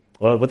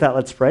Well, with that,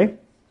 let's pray.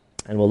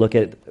 And we'll look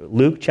at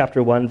Luke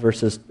chapter 1,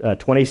 verses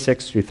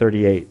 26 through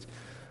 38.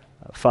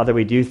 Father,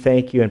 we do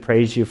thank you and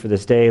praise you for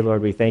this day.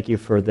 Lord, we thank you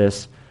for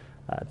this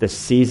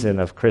season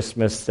of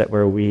Christmas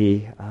where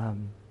we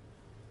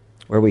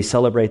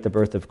celebrate the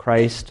birth of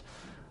Christ.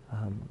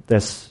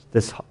 This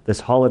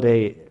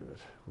holiday,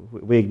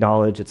 we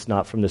acknowledge it's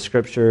not from the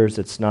Scriptures.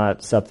 It's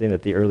not something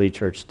that the early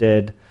church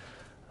did.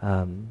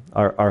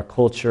 Our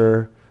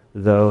culture,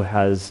 though,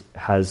 has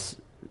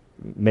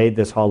made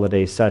this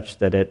holiday such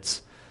that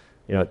it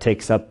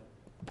takes up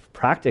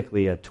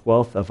practically a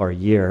 12th of our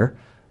year,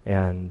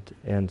 and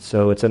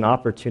so it's an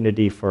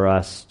opportunity for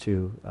us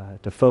to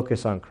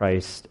focus on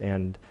Christ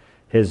and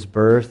His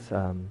birth,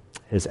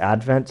 His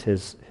advent,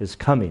 His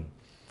coming.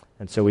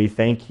 And so we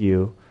thank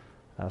you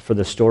for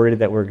the story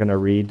that we're going to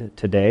read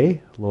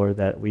today, Lord,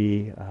 that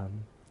we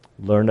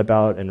learn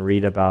about and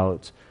read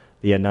about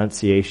the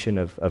annunciation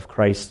of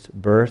Christ's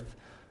birth.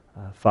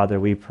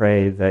 Father, we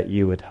pray that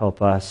you would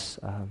help us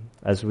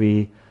as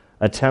we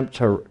attempt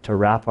to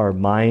wrap our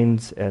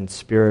minds and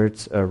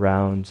spirits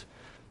around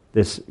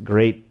this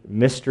great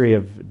mystery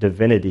of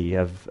divinity,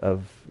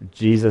 of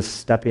Jesus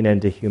stepping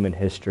into human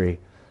history.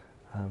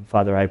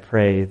 Father, I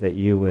pray that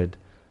you would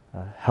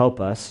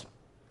help us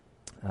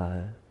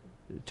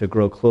to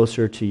grow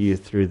closer to you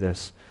through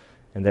this,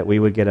 and that we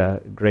would get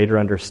a greater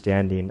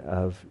understanding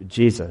of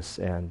Jesus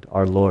and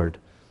our Lord.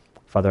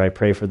 Father, I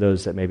pray for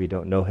those that maybe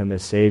don't know him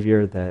as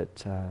Savior,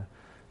 that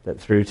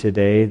through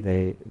today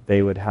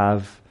they would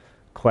have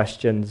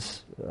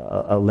questions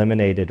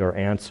eliminated or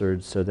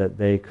answered so that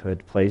they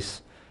could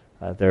place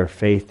their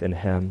faith in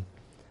him.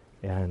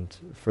 And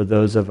for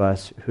those of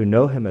us who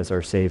know him as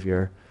our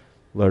Savior,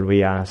 Lord,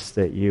 we ask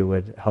that you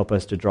would help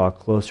us to draw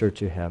closer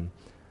to him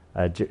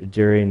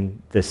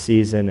during this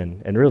season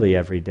and really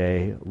every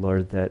day,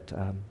 Lord, that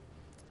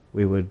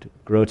we would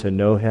grow to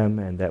know him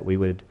and that we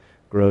would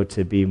grow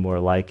to be more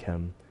like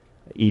him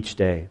each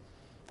day.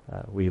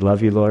 We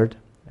love you, Lord,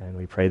 and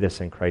we pray this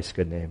in Christ's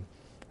good name.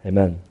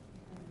 Amen.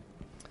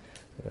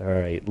 All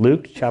right,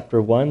 Luke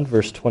chapter 1,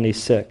 verse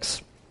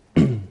 26.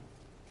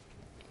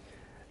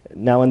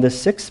 Now in the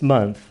 6th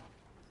month,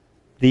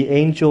 the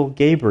angel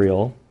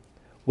Gabriel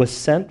was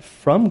sent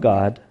from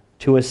God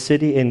to a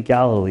city in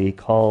Galilee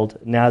called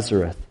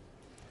Nazareth,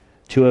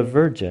 to a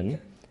virgin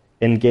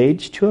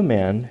engaged to a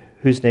man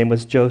whose name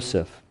was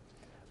Joseph,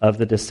 of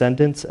the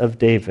descendants of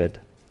David,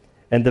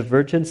 and the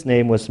virgin's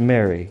name was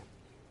Mary.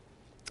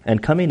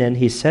 And coming in,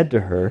 he said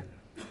to her,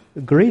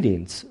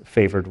 "Greetings,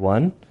 favored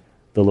one,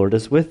 the Lord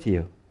is with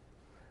you."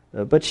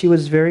 But she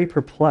was very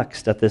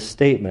perplexed at this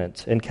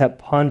statement and kept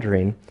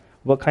pondering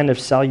what kind of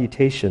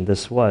salutation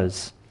this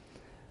was.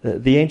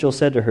 The angel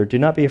said to her, "Do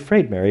not be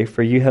afraid, Mary,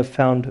 for you have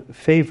found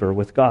favor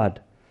with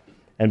God.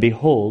 And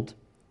behold,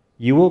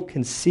 you will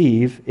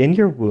conceive in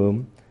your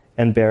womb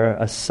and bear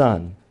a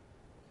son,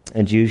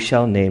 and you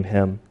shall name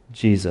him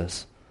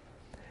Jesus.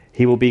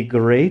 He will be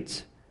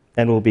great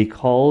and will be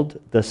called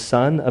the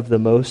Son of the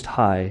Most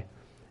High,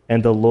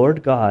 and the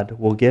Lord God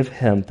will give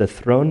him the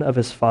throne of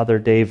his father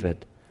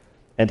David,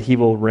 and he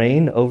will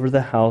reign over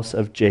the house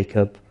of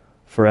Jacob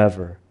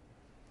forever,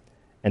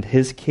 and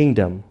his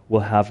kingdom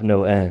will have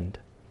no end."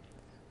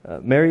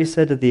 Mary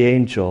said to the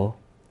angel,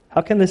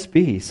 "How can this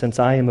be, since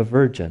I am a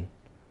virgin?"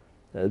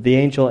 The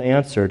angel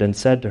answered and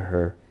said to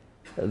her,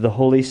 "The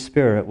Holy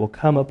Spirit will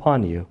come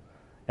upon you,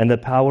 and the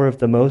power of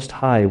the Most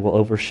High will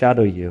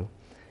overshadow you.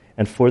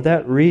 And for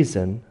that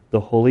reason,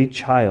 the Holy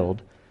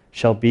Child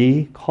shall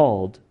be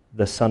called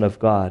the Son of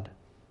God.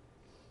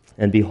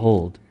 And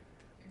behold,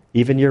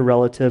 even your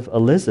relative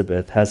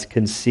Elizabeth has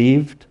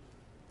conceived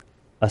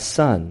a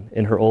son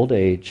in her old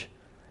age,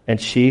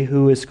 and she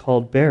who is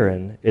called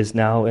barren is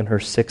now in her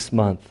 6th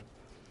month.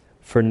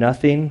 For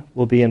nothing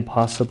will be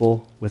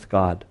impossible with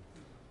God."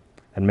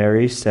 And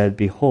Mary said,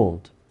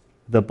 "Behold,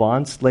 the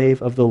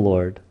bondslave of the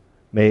Lord,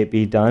 may it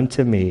be done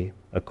to me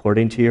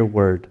according to your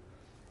word."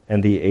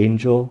 And the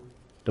angel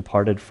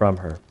departed from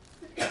her.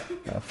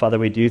 Father,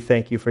 we do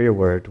thank you for your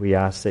word. We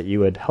ask that you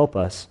would help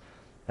us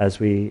as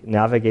we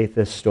navigate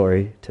this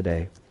story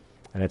today.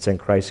 And it's in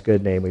Christ's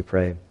good name we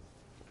pray.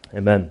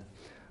 Amen.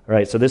 All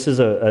right, so this is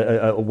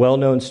a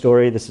well-known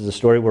story. This is a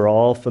story we're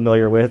all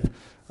familiar with.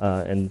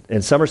 And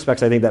in some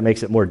respects, I think that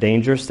makes it more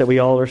dangerous that we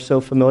all are so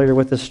familiar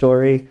with the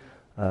story.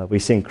 We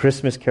sing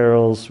Christmas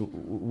carols.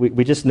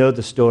 We just know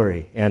the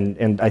story.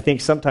 And I think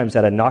sometimes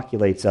that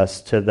inoculates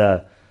us to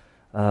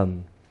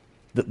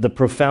the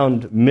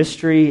profound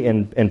mystery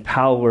and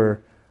power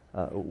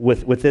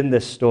within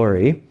this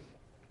story.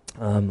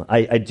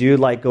 I do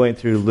like going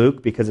through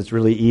Luke because it's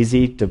really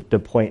easy to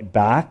point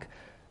back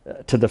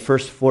to the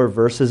first 4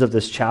 verses of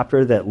this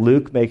chapter, that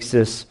Luke makes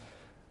this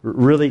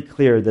really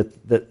clear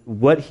that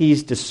what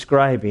he's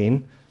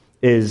describing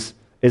is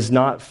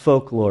not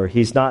folklore.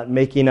 He's not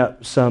making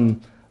up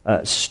some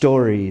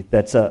story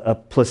that's a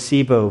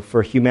placebo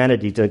for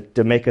humanity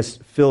to make us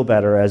feel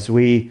better as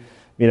we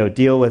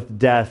deal with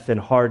death and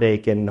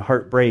heartache and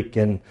heartbreak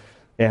and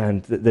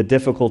the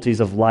difficulties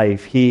of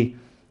life. He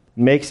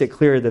makes it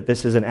clear that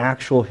this is an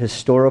actual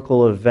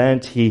historical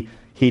event.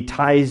 He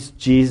ties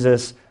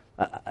Jesus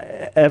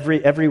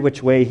every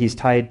which way he's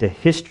tied to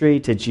history,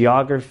 to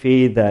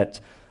geography, that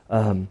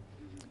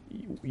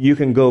you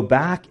can go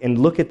back and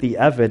look at the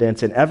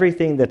evidence and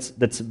everything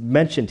that's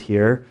mentioned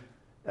here.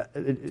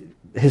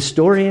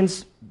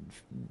 Historians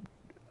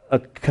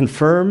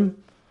confirm,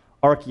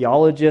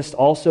 archaeologists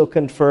also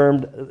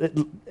confirmed.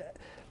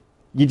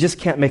 You just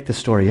can't make the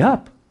story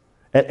up.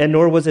 And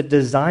nor was it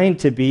designed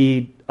to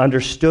be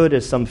understood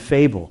as some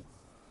fable.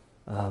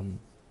 And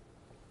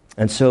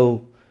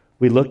so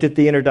we looked at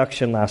the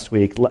introduction last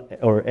week,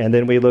 and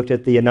then we looked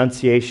at the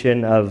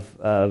Annunciation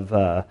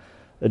of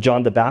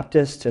John the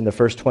Baptist in the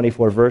first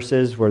 24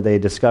 verses, where they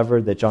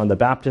discovered that John the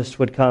Baptist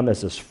would come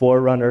as this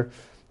forerunner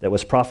that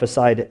was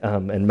prophesied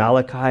in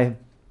Malachi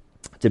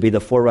to be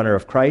the forerunner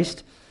of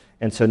Christ.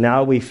 And so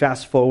now we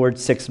fast forward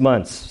 6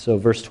 months. So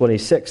verse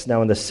 26,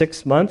 now in the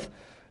 6th month,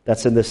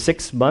 that's in the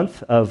 6th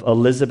month of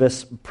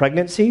Elizabeth's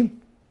pregnancy,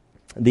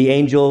 the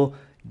angel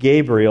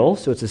Gabriel,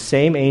 so it's the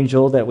same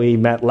angel that we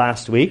met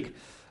last week,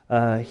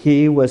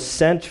 he was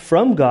sent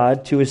from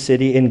God to a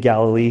city in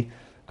Galilee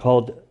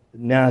called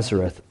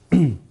Nazareth.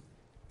 And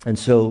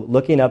so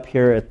looking up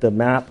here at the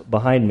map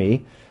behind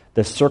me,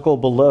 the circle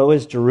below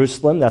is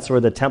Jerusalem. That's where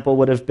the temple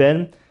would have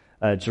been.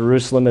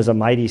 Jerusalem is a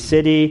mighty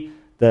city.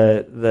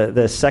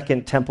 The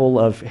second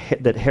temple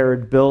that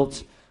Herod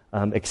built,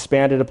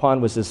 expanded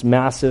upon, was this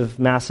massive,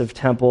 massive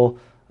temple,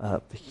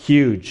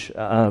 huge,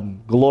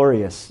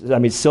 glorious. I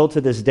mean, still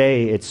to this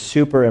day, it's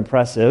super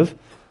impressive.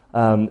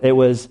 It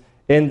was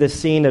in the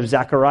scene of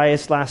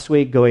Zacharias last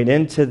week, going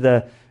into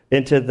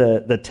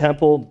the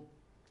temple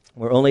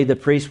where only the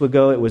priest would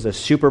go. It was a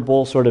Super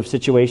Bowl sort of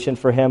situation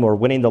for him, or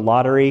winning the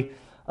lottery,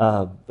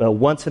 a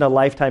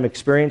once-in-a-lifetime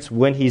experience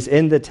when he's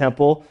in the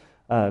temple,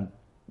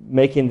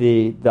 making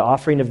the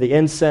offering of the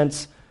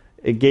incense.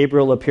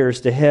 Gabriel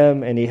appears to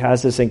him, and he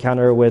has this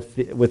encounter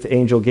with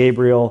Angel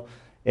Gabriel,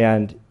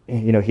 and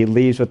he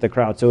leaves with the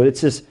crowd. So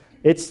it's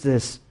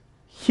this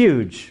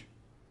huge.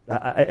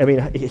 I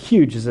mean,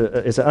 huge is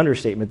an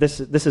understatement. This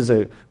is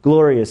a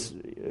glorious,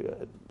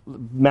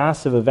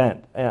 massive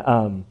event.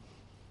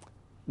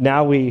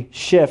 Now we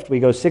shift. We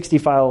go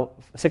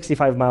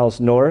 65 miles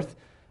north.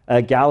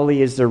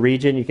 Galilee is the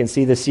region. You can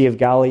see the Sea of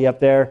Galilee up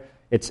there.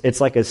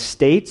 It's like a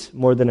state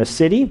more than a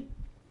city.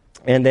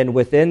 And then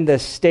within the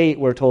state,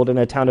 we're told in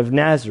a town of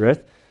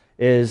Nazareth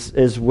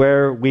is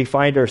where we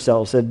find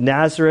ourselves. And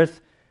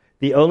Nazareth,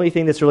 the only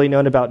thing that's really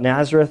known about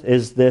Nazareth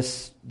is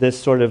this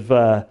sort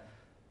of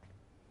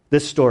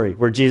this story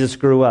where Jesus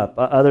grew up.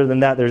 Other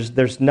than that,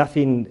 there's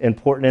nothing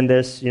important in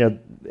this. These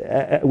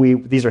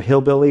are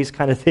hillbillies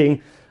kind of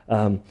thing.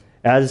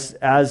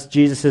 As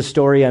Jesus'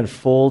 story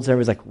unfolds,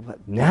 everybody's like,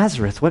 what,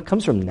 Nazareth? What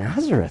comes from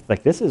Nazareth?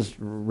 Like, this is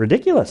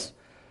ridiculous.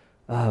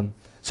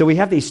 So we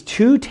have these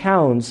two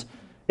towns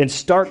in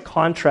stark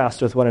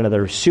contrast with one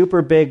another.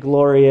 Super big,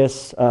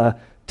 glorious, to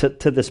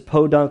this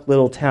podunk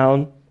little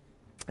town.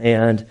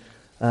 And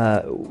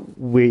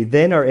we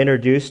then are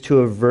introduced to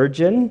a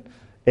virgin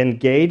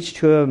engaged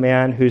to a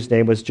man whose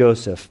name was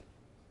Joseph,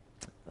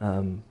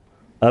 of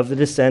the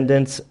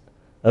descendants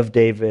of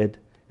David,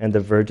 and the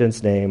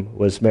virgin's name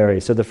was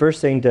Mary. So the first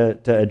thing to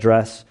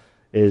address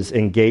is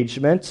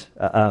engagement.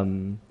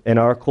 In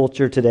our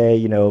culture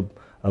today,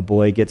 a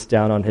boy gets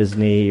down on his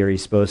knee, or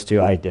he's supposed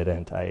to. I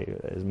didn't.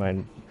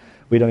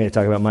 We don't need to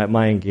talk about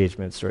my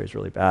engagement story. Is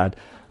really bad.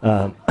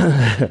 Oh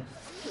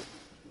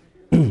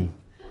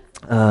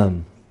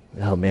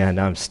man,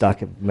 now I'm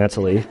stuck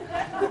mentally.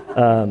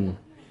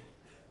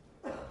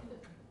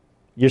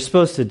 You're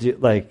supposed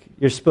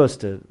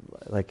to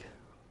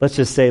let's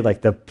just say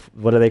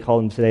what do they call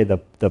them today?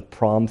 The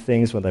prom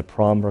things, when the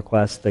prom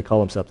requests, they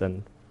call them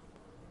something.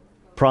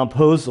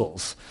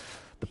 Promposals.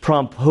 The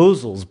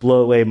promposals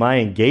blow away my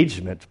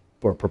engagement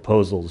or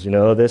proposals.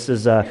 This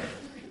is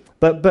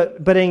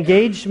but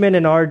engagement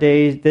in our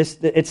day,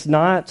 it's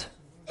not.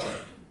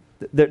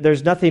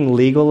 There's nothing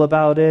legal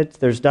about it.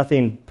 There's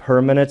nothing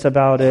permanent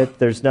about it.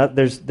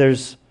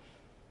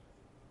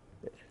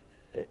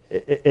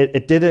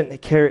 It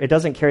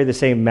doesn't carry the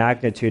same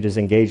magnitude as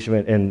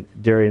engagement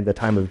during the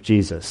time of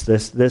Jesus.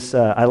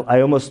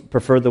 I almost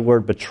prefer the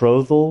word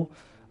betrothal.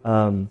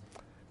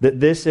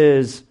 This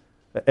is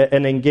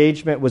an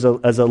engagement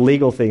as a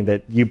legal thing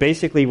that you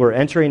basically were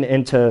entering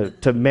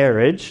into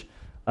marriage.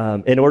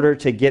 In order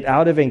to get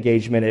out of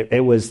engagement,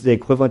 it was the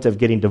equivalent of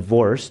getting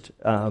divorced.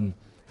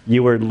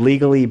 You were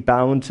legally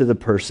bound to the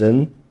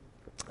person.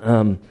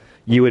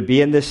 You would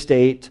be in this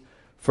state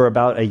for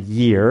about a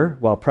year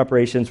while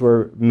preparations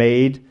were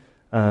made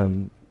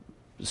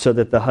so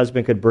that the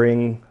husband could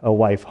bring a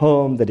wife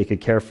home, that he could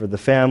care for the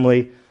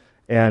family.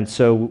 And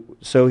so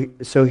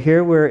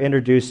here we're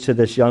introduced to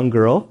this young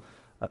girl,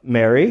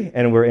 Mary,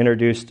 and we're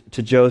introduced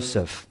to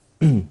Joseph.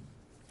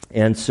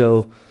 And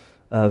so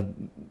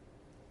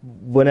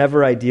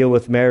whenever I deal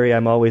with Mary,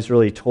 I'm always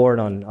really torn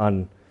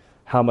on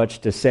how much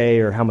to say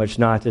or how much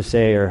not to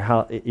say, or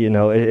how,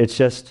 it's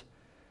just...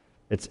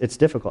 It's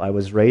difficult. I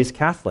was raised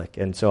Catholic,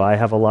 and so I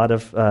have a lot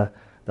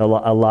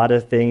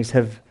of things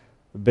have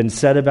been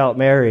said about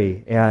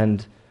Mary,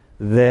 and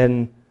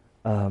then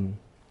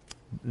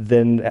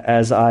then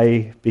as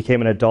I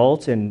became an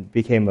adult and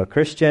became a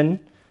Christian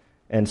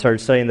and started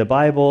studying the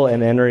Bible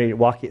and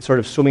sort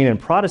of swimming in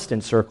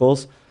Protestant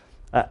circles,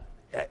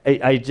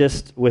 I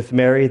just, with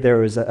Mary, there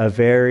was a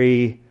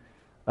very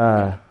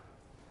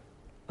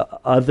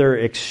other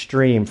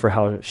extreme for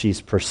how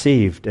she's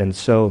perceived. And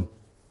so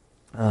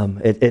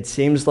it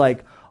seems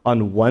like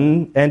on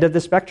one end of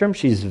the spectrum,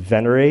 she's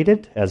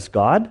venerated as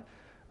God.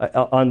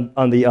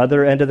 On the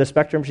other end of the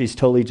spectrum, she's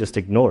totally just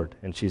ignored,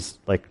 and she's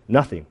like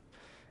nothing.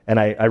 And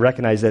I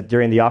recognize that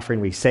during the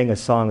offering, we sang a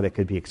song that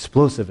could be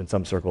explosive in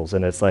some circles,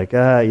 and it's like,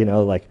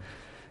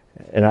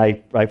 and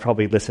I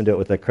probably listened to it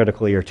with a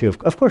critical ear too.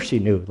 Of course she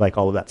knew, like,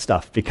 all of that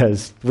stuff,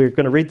 because we're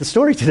going to read the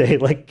story today.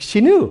 Like, she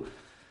knew.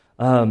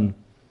 And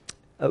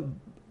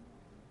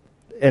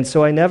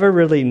so I never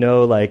really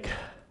know,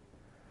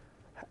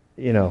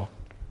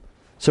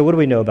 so what do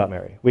we know about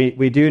Mary?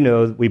 We do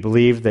know, we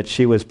believe that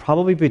she was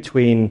probably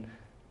between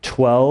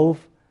 12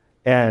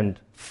 and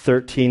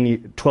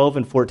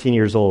 14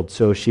 years old.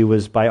 So she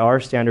was, by our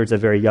standards, a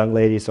very young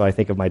lady. So I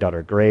think of my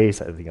daughter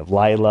Grace, I think of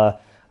Lila.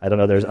 I don't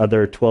know, there's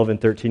other 12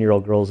 and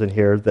 13-year-old girls in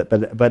here,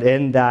 but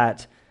in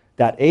that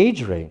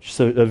age range.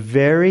 So a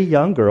very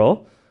young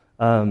girl.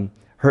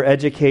 Her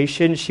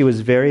education, she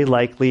was very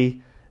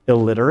likely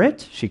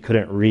illiterate. She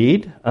couldn't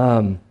read.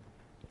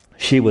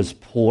 She was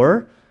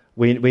poor.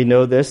 We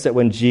know this, that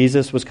when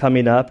Jesus was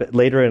coming up,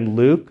 later in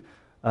Luke,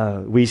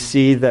 we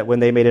see that when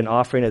they made an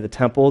offering at the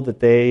temple, that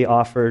they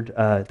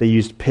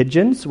used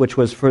pigeons, which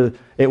was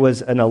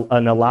an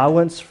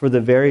allowance for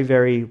the very,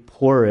 very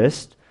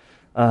poorest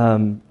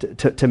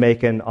to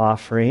make an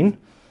offering.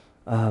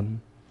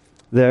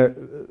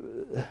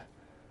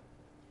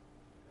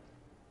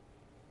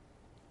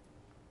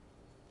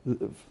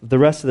 The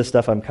rest of the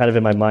stuff, I'm kind of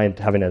in my mind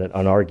having an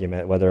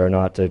argument whether or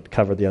not to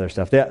cover the other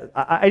stuff.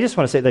 I just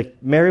want to say, like,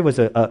 Mary was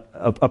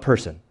a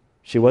person.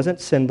 She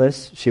wasn't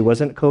sinless. She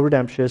wasn't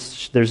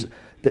co-redemptious.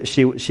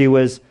 She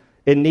was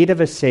in need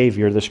of a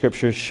savior, the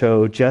scriptures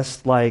show,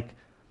 just like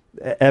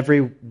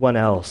everyone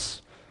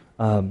else.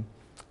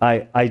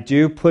 I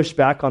do push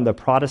back on the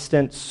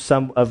Protestants,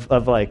 some of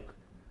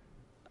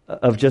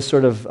just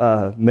sort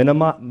of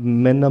minimizing,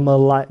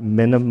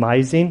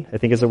 I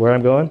think is where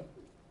I'm going.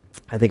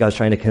 I think I was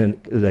trying to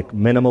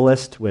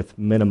minimalist with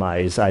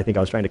minimize. I think I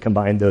was trying to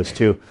combine those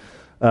two.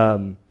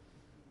 But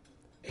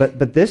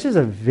this is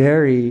a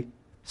very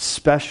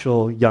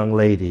special young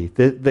lady.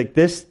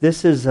 This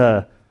is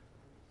a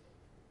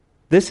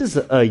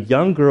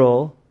young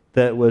girl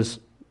that was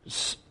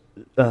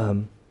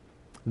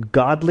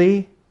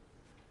godly,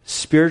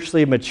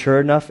 spiritually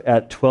mature enough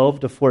at 12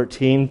 to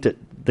 14 to,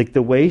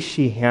 the way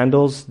she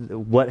handles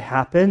what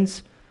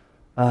happens.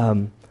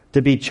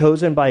 To be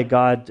chosen by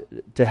God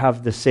to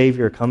have the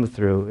Savior come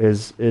through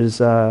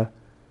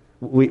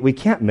we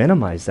can't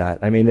minimize that.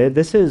 I mean,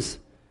 this is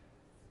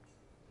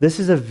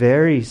a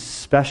very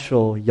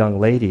special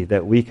young lady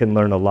that we can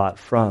learn a lot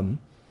from.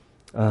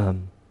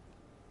 And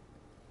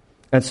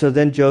so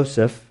then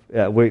Joseph,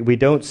 we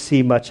don't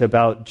see much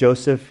about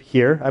Joseph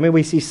here. I mean,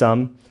 we see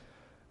some,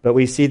 but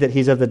we see that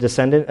he's of the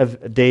descendant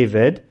of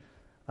David,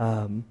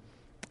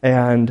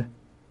 and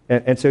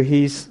so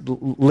he's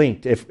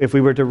linked. If we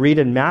were to read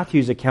in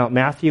Matthew's account,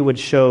 Matthew would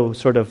show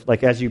sort of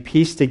like, as you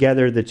piece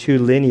together the two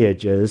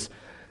lineages,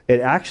 it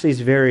actually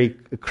is very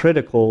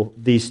critical,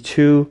 the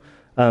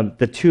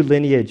two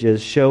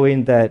lineages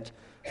showing that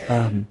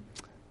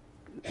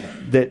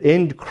that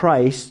in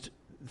Christ,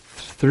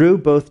 through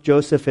both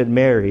Joseph and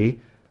Mary,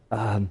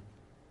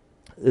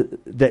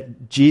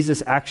 that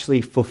Jesus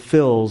actually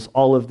fulfills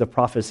all of the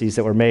prophecies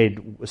that were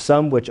made,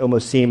 some which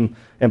almost seem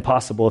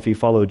impossible if you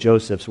follow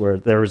Joseph's, where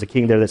there was a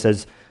king there that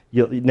says,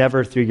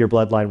 never through your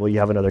bloodline will you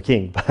have another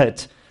king.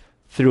 But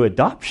through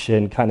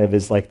adoption kind of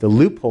is like the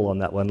loophole on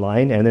that one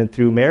line. And then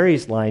through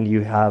Mary's line,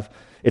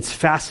 it's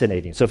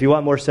fascinating. So if you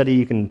want more study,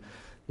 you can,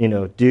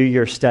 do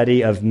your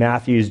study of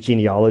Matthew's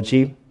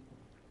genealogy.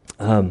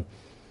 But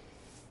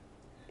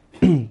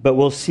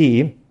we'll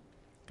see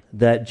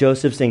that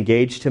Joseph's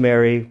engaged to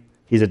Mary.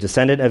 He's a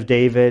descendant of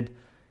David.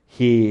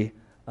 He,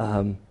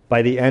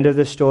 by the end of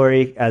the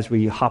story, as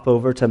we hop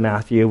over to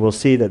Matthew, we'll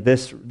see that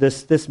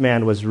this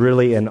man was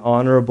really an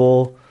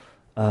honorable,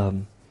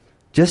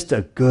 just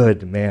a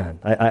good man.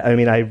 I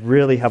mean, I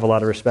really have a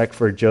lot of respect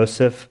for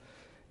Joseph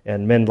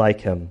and men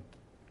like him.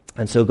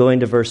 And so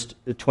going to verse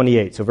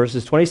 28. So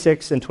verses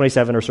 26 and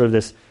 27 are sort of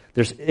this,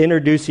 there's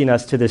introducing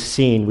us to this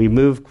scene. We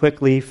move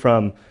quickly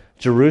from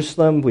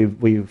Jerusalem.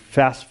 We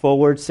fast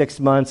forward 6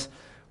 months.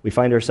 We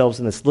find ourselves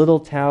in this little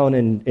town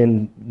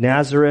in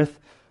Nazareth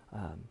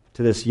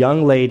to this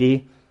young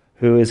lady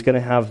who is going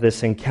to have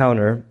this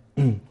encounter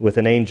with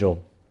an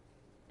angel.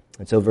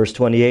 And so verse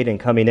 28, and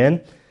coming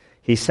in,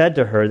 he said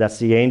to her, that's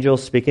the angel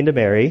speaking to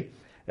Mary,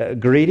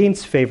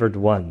 greetings, favored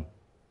one.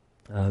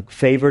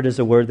 Favored is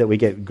a word that we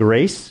get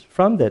grace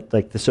from.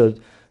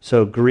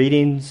 So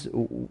greetings,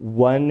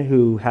 one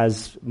who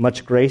has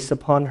much grace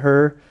upon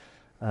her.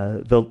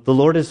 The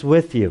Lord is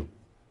with you.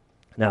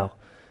 Now,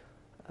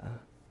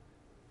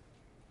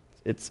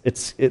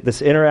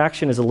 this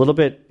interaction is a little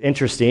bit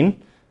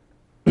interesting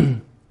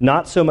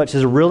not so much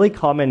as a really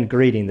common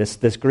greeting.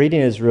 This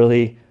greeting is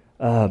really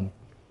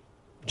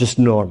just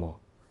normal.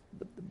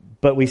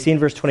 But we see in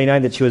verse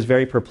 29 that she was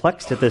very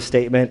perplexed at this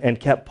statement and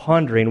kept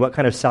pondering what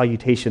kind of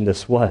salutation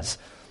this was.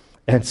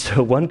 And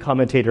so one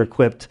commentator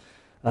quipped,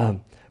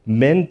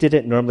 men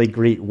didn't normally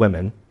greet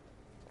women,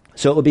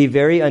 so it would be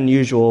very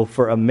unusual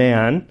for a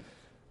man,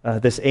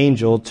 this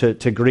angel,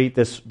 to greet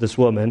this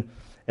woman.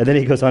 And then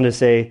he goes on to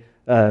say,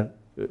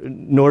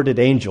 nor did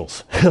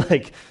angels.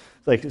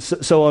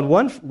 So on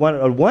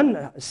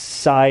one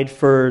side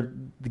for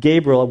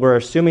Gabriel, we're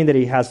assuming that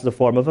he has the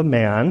form of a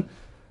man,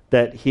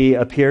 that he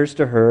appears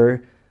to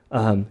her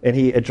and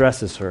he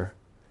addresses her.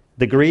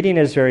 The greeting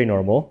is very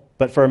normal,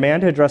 but for a man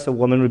to address a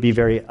woman would be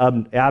very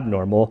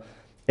abnormal,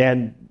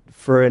 and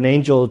for an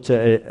angel to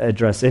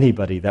address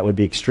anybody, that would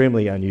be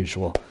extremely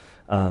unusual,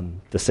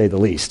 to say the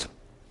least.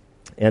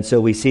 And so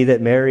we see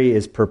that Mary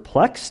is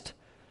perplexed.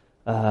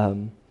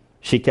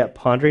 She kept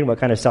pondering what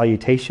kind of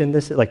salutation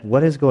this is. Like,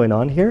 what is going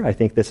on here? I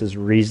think this is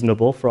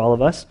reasonable for all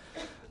of us.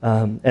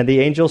 And the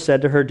angel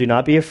said to her, "Do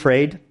not be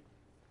afraid,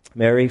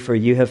 Mary, for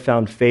you have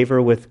found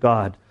favor with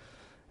God."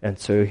 And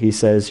so he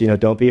says,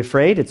 don't be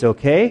afraid. It's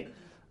okay.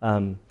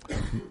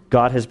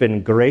 God has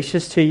been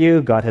gracious to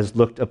you. God has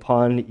looked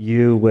upon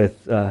you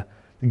with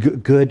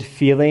good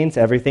feelings.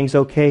 Everything's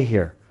okay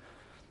here.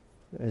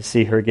 I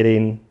see her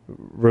getting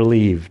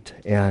relieved.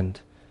 And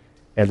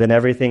then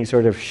everything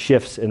sort of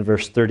shifts in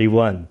verse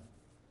 31.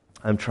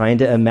 I'm trying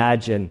to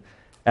imagine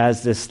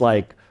as this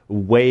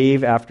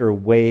wave after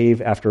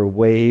wave after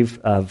wave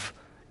of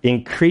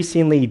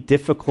increasingly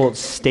difficult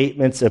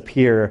statements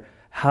appear,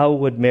 how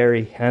would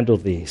Mary handle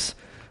these?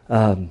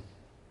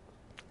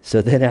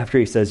 So then after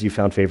he says, you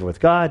found favor with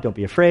God, don't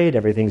be afraid,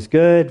 everything's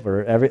good,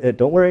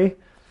 don't worry.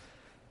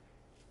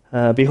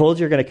 Behold,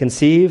 you're going to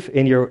conceive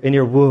in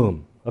your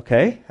womb.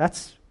 Okay,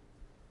 that's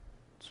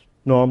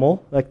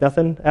normal,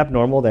 nothing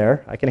abnormal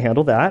there. I can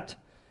handle that.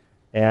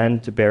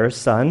 And to bear a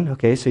son.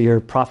 Okay, so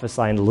you're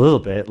prophesying a little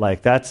bit,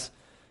 that's,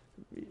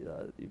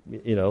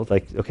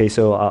 okay,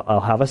 so I'll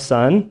have a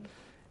son,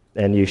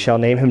 and you shall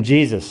name him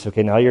Jesus.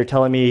 Okay, now you're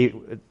telling me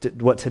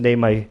what to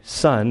name my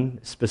son,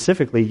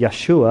 specifically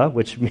Yeshua,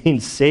 which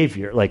means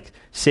Savior,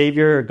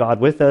 Savior, God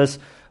with us.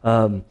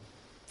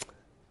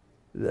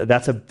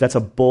 That's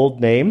a bold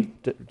name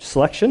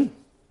selection,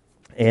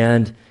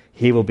 and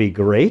he will be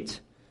great,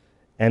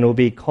 and will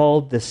be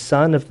called the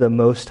Son of the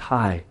Most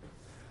High.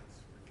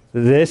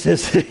 This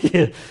is,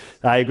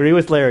 I agree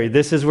with Larry,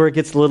 this is where it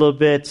gets a little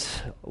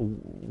bit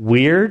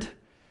weird,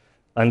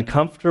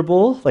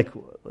 uncomfortable.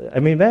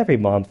 Every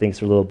mom thinks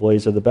her little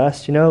boys are the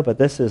best, but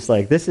this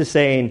is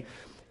saying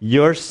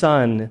your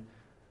son,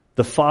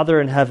 the Father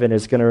in heaven,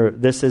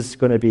 this is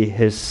going to be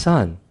his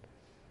son.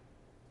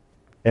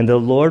 And the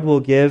Lord will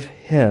give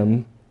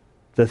him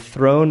the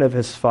throne of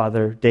his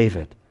father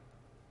David.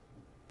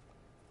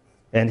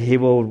 And he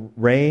will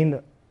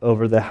reign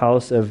over the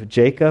house of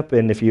Jacob.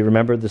 And if you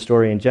remember the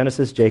story in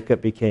Genesis,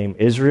 Jacob became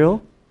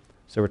Israel.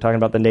 So we're talking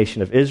about the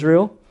nation of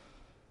Israel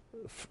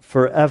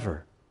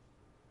forever.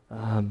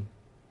 And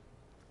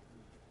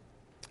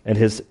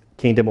his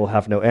kingdom will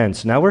have no end.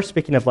 So now we're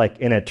speaking of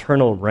an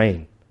eternal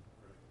reign.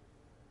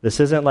 This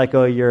isn't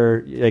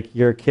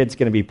your kid's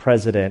going to be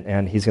president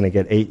and he's going to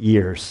get 8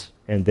 years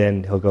and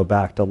then he'll go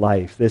back to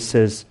life. This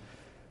is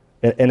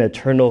an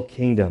eternal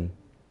kingdom.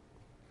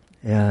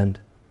 And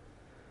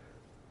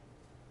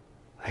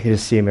I can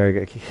just see Mary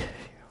go,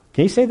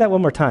 can you say that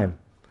one more time?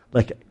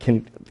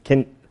 Can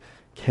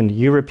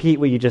you repeat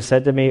what you just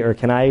said to me, or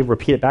can I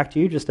repeat it back to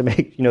you just to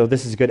make,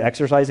 this is good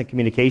exercise in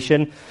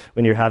communication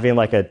when you're having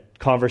a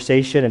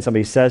conversation and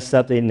somebody says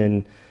something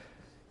and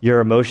your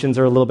emotions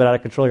are a little bit out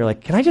of control. You're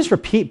like, can I just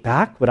repeat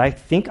back what I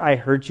think I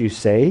heard you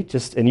say?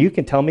 And you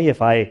can tell me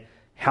if I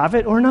have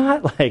it or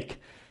not?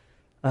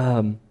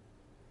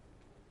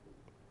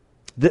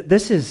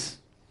 This is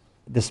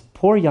this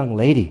poor young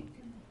lady.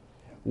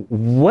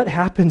 What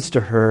happens to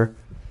her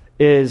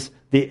is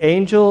the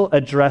angel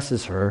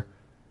addresses her,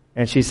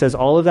 and she says,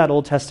 all of that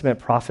Old Testament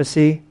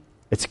prophecy,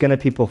 it's going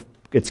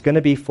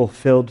to be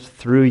fulfilled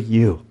through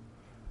you.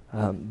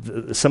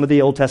 Some of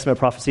the Old Testament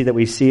prophecy that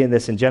we see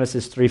in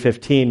Genesis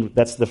 3:15,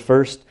 that's the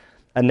first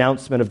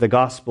announcement of the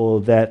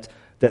gospel that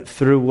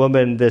through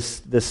woman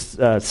this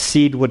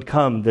seed would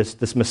come,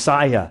 this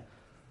Messiah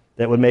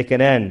that would make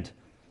an end.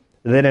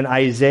 Then in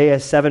Isaiah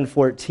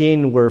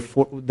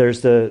 7:14,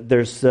 there's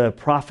the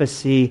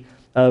prophecy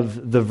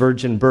of the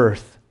virgin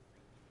birth.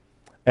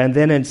 And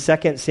then in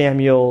 2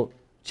 Samuel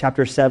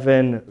chapter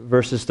 7,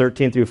 verses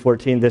 13 through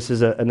 14, this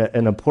is an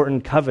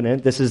important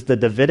covenant. This is the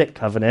Davidic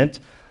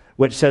covenant,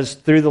 which says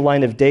through the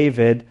line of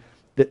David,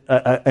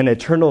 an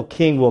eternal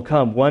king will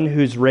come, one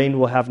whose reign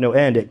will have no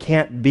end. It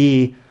can't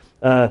be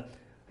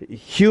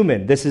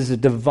human. This is a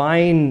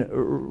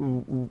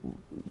divine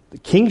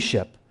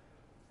kingship.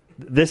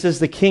 This is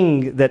the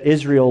king that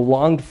Israel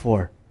longed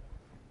for.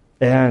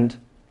 And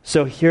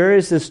so here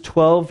is this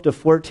 12 to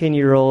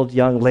 14-year-old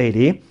young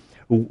lady.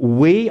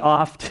 We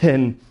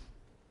often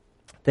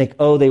think,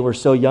 oh, they were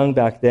so young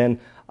back then.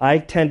 I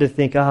tend to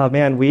think, oh,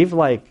 man, we've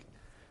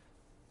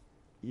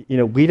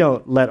we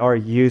don't let our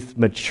youth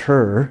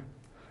mature.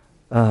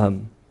 We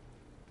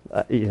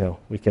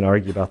can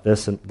argue about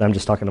this, and I'm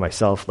just talking to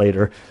myself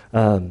later.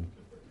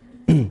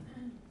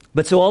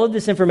 But so all of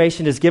this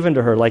information is given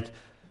to her, like,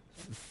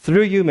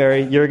 through you,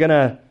 Mary, you're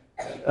gonna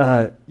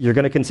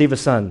conceive a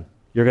son.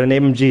 You're gonna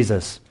name him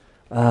Jesus.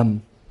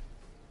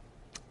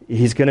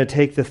 He's gonna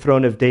take the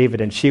throne of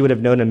David, and she would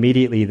have known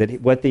immediately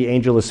that what the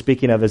angel is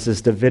speaking of is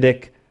this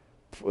Davidic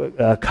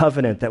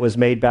covenant that was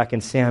made back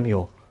in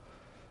Samuel,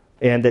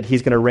 and that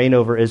he's gonna reign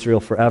over Israel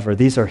forever.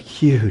 These are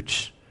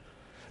huge.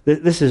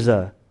 This is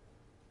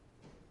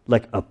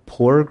like a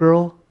poor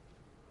girl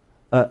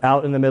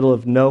out in the middle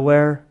of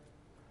nowhere.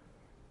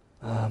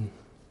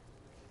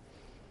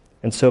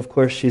 And so, of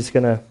course, she's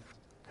going to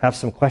have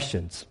some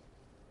questions.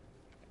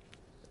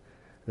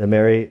 Then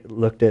Mary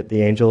looked at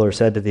the angel, or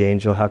said to the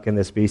angel, "How can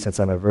this be since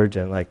I'm a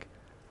virgin? Like,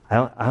 I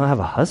don't have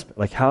a husband.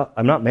 Like,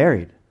 I'm not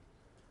married.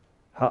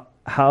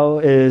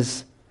 How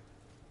does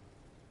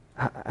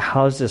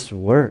this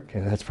work?"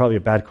 And that's probably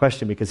a bad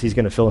question, because he's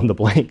going to fill in the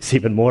blanks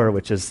even more,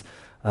 which is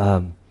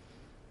going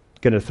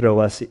to throw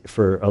us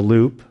for a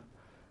loop.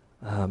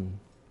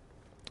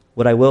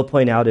 What I will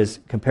point out is,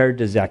 compared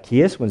to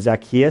Zacchaeus, when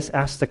Zacchaeus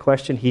asks the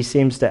question, he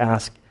seems to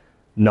ask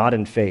not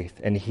in faith.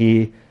 And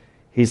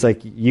he's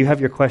like, you have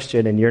your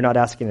question and you're not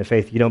asking in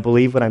faith. You don't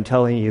believe what I'm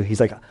telling you.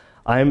 He's like,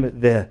 I'm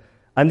the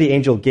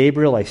angel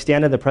Gabriel. I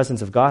stand in the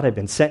presence of God. I've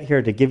been sent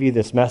here to give you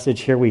this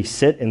message. Here we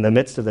sit in the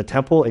midst of the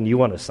temple, and you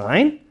want a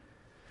sign?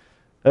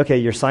 Okay,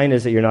 your sign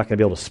is that you're not going to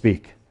be able to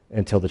speak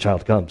until the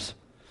child comes.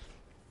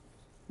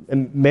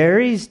 And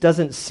Mary's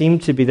doesn't seem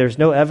to be, there's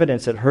no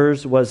evidence that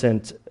hers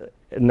wasn't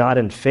not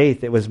in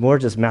faith. It was more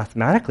just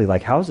mathematically,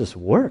 like, how does this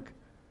work?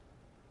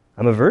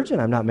 I'm a virgin.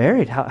 I'm not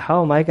married.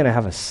 How am I going to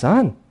have a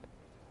son?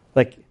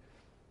 Like,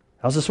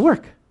 how's this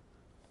work?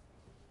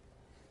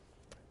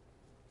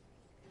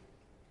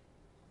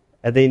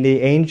 And then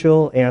the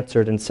angel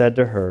answered and said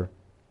to her,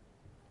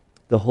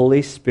 "The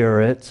Holy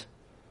Spirit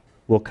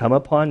will come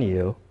upon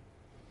you,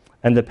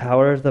 and the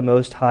power of the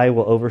Most High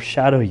will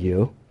overshadow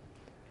you.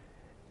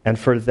 And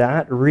for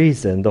that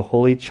reason, the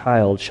Holy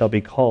Child shall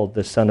be called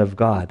the Son of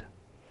God."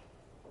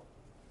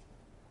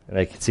 And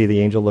I can see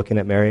the angel looking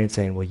at Mary and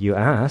saying, "Well, you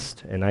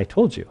asked, and I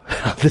told you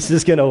how this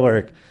is going to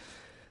work.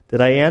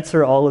 Did I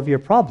answer all of your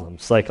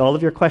problems? Like, all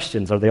of your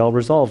questions, are they all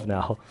resolved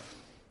now?"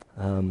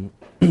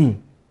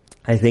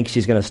 I think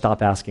she's going to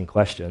stop asking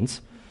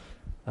questions.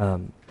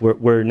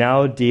 We're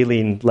now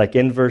dealing, like,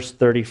 in verse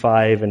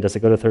 35, and does it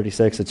go to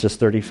 36? It's just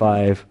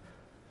 35.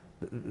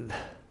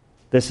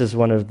 This is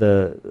one of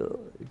the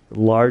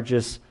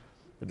largest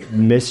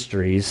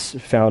mysteries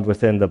found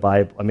within the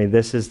Bible. I mean,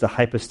 this is the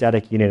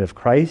hypostatic union of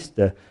Christ,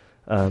 the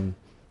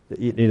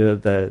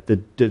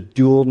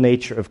dual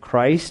nature of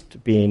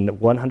Christ, being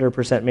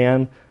 100%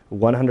 man,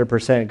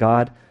 100%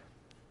 God.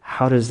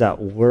 How does that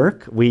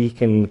work? We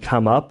can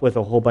come up with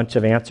a whole bunch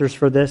of answers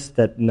for this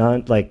that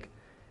none, like,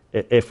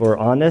 if we're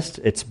honest,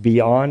 it's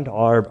beyond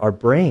our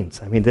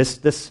brains. I mean,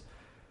 this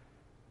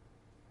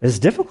is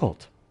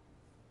difficult.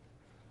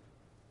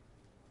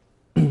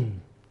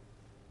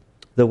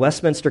 The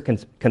Westminster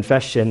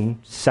Confession,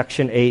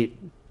 section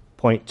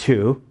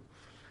 8.2,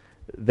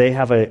 they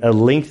have a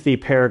lengthy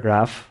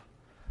paragraph,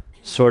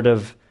 sort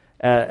of,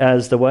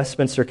 as the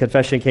Westminster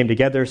Confession came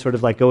together, sort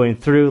of like going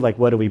through, like,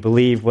 what do we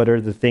believe? What are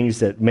the things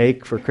that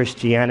make for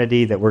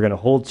Christianity that we're going to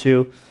hold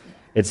to?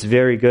 It's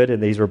very good,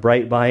 and these were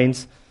bright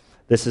minds.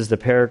 This is the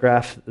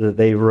paragraph that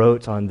they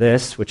wrote on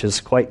this, which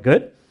is quite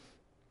good.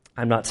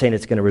 I'm not saying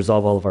it's going to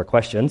resolve all of our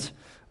questions,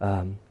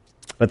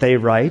 but they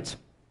write,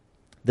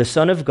 "The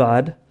Son of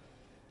God,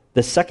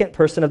 the second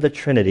person of the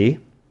Trinity,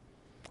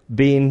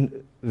 being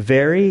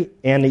very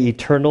and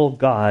eternal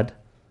God,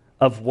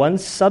 of one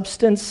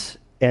substance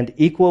and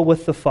equal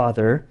with the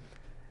Father,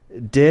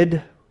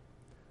 did,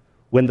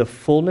 when the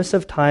fullness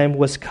of time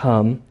was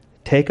come,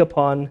 take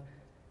upon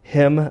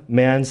him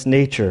man's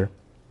nature,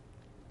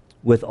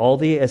 with all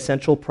the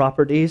essential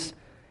properties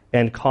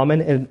and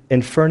common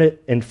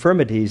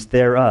infirmities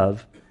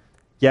thereof,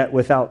 yet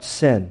without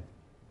sin,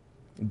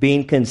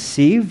 being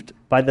conceived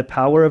by the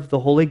power of the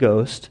Holy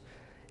Ghost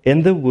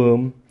in the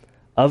womb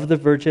of the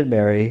Virgin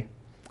Mary,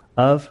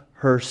 of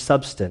her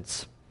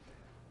substance,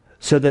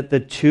 so that the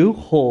two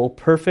whole,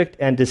 perfect,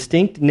 and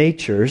distinct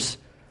natures,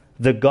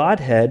 the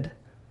Godhead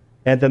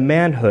and the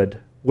manhood,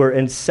 were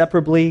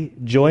inseparably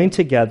joined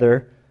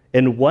together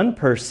in one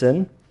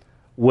person,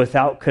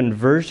 without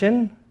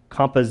conversion,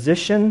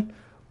 composition,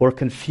 or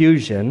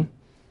confusion,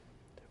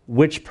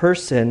 which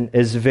person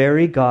is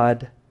very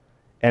God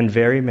and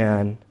very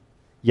man,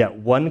 yet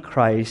one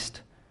Christ,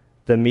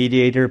 the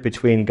mediator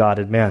between God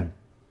and man."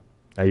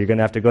 Now, you're going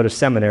to have to go to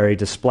seminary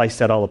to splice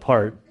that all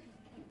apart.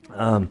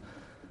 I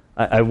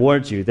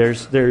warned you. The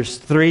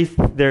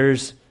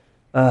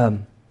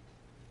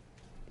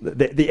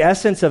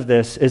essence of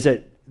this is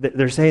that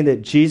they're saying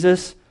that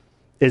Jesus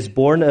is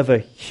born of a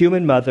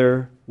human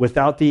mother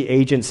without the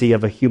agency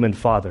of a human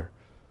father.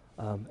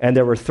 And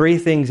there were three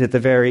things at the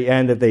very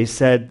end that they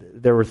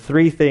said there were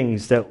three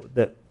things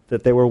that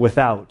they were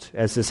without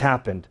as this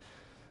happened.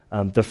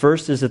 The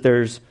first is that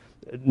there's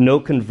no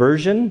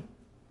conversion,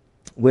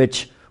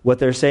 which what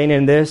they're saying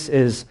in this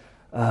is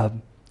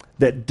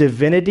that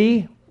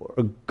divinity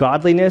or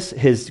godliness,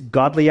 his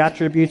godly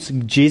attributes,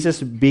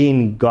 Jesus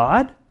being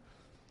God,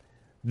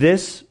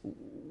 this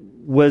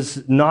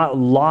was not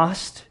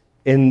lost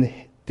in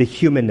the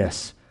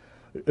humanness,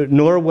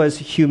 nor was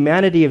the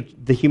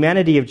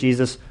humanity of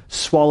Jesus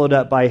swallowed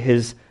up by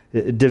his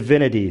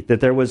divinity,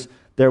 that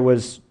there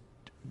was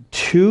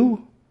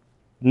two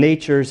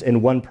natures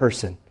in one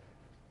person.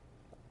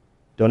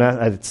 Don't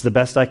ask, it's the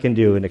best I can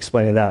do in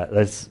explaining that.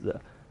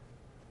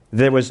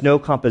 There was no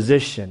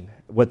composition.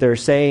 What they're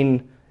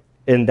saying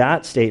in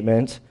that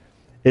statement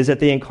is that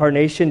the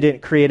incarnation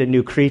didn't create a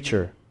new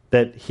creature,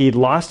 that he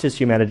lost his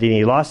humanity and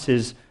he lost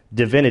his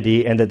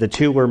divinity, and that the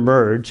two were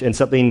merged and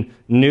something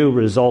new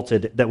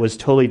resulted that was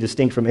totally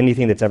distinct from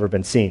anything that's ever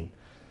been seen.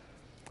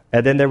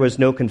 And then there was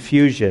no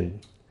confusion,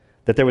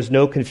 that there was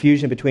no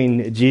confusion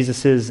between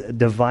Jesus'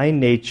 divine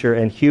nature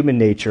and human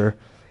nature.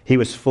 He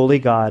was fully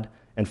God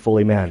and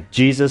fully man.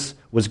 Jesus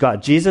was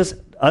God. Jesus,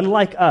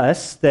 unlike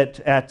us,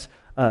 that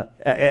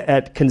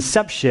at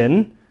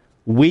conception,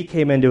 we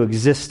came into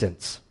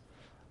existence.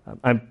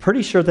 I'm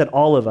pretty sure that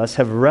all of us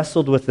have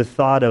wrestled with the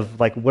thought of,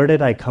 like, where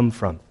did I come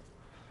from?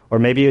 Or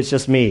maybe it's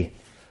just me.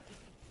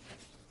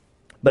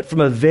 But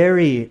from a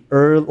very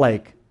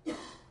early,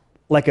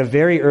 like a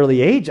very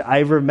early age, I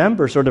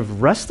remember sort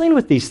of wrestling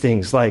with these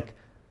things. Like,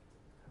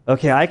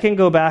 okay, I can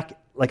go back.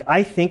 Like,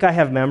 I think I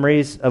have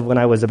memories of when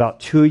I was about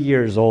 2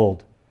 years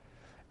old.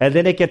 And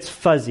then it gets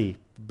fuzzy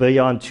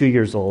beyond 2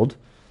 years old.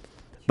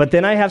 But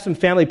then I have some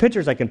family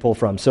pictures I can pull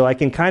from. So I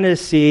can kind of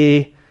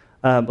see,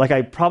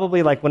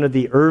 like one of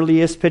the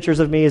earliest pictures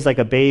of me is like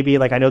a baby.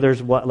 Like I know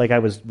there's what, like I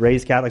was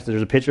raised Catholic, so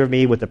there's a picture of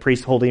me with the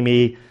priest holding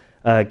me,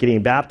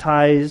 getting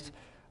baptized.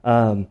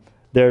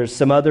 There's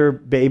some other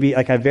baby,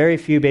 like I have very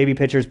few baby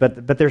pictures,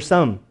 but there's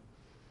some.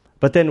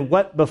 But then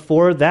what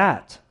before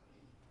that?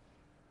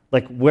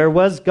 Like where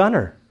was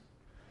Gunner?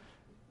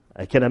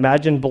 I can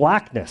imagine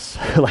blackness,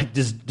 like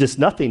just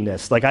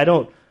nothingness. Like I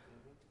don't.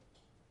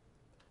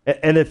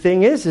 And the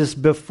thing is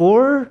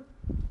before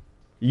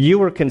you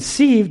were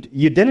conceived,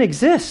 you didn't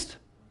exist.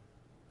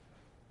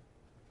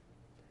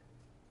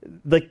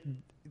 Like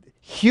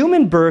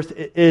human birth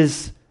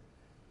is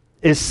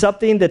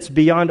something that's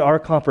beyond our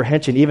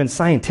comprehension, even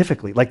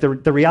scientifically. Like the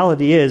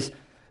reality is,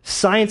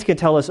 science can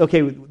tell us,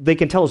 okay, they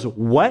can tell us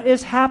what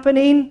is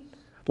happening.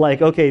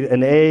 Like, okay,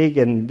 an egg,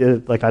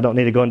 and like I don't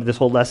need to go into this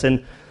whole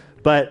lesson,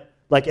 but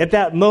like at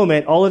that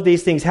moment, all of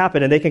these things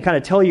happen, and they can kind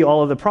of tell you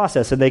all of the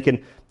process, and they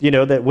can,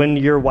 that when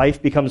your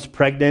wife becomes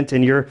pregnant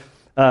and you're,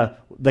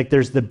 like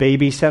there's the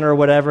baby center or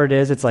whatever it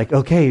is, it's like,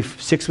 okay,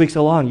 6 weeks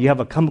along, you have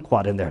a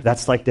kumquat in there.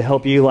 That's like to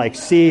help you like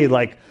see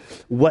like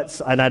what's,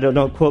 and I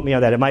don't quote me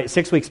on that.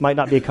 6 weeks might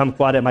not be a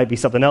kumquat, it might be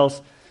something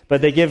else, but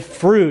they give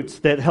fruits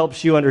that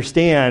helps you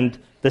understand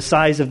the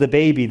size of the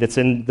baby that's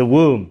in the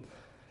womb.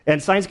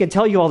 And science can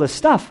tell you all this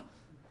stuff,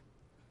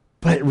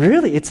 but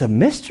really it's a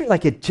mystery.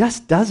 Like it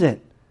just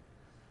doesn't.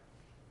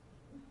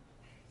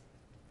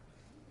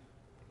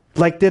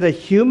 Like that a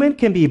human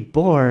can be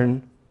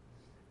born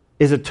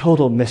is a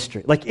total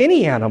mystery. Like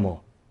any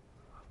animal.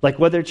 Like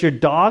whether it's your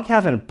dog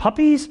having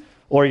puppies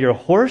or your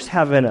horse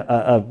having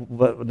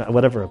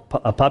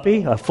a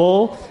puppy, a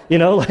foal,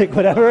 like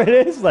whatever it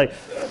is.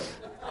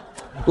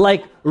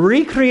 Like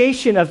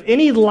recreation of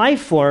any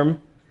life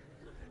form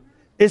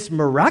is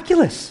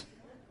miraculous.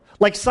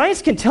 Like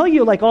science can tell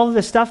you like all of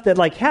this stuff that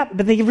like happened,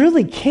 but they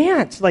really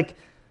can't. Like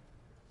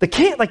they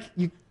can't, like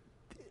you.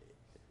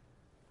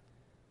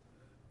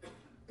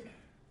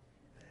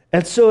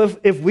 And so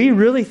if we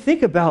really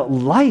think about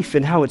life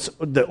and how it's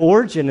the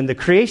origin and the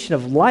creation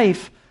of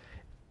life,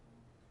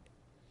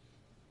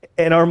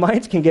 and our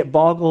minds can get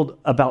boggled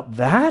about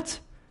that,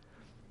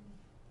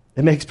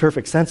 it makes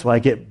perfect sense why I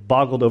get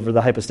boggled over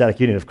the hypostatic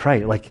union of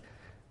Christ. Like,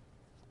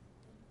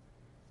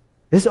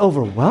 it's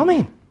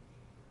overwhelming.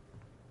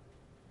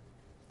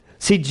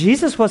 See,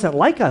 Jesus wasn't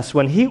like us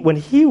when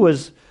he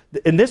was,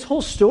 in this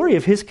whole story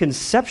of his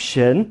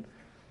conception,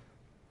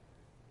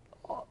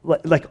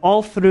 like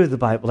all through the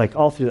Bible, like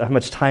all through, how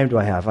much time do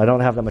I have? I don't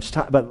have that much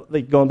time, but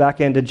like going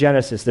back into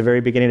Genesis, the very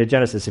beginning of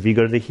Genesis, if you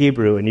go to the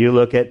Hebrew and you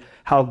look at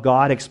how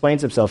God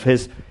explains himself,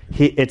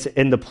 it's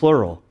in the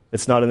plural,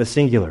 it's not in the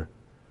singular.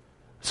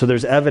 So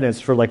there's evidence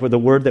for like with the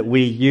word that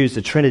we use,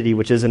 the Trinity,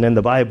 which isn't in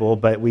the Bible,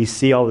 but we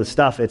see all this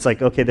stuff. It's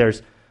like, okay,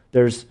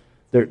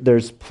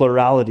 there's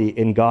plurality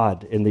in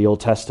God in the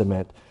Old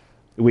Testament.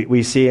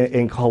 We see it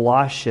in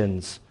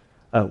Colossians.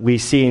 We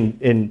see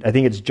in I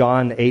think it's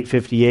John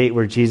 8:58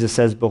 where Jesus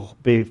says,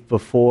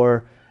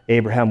 before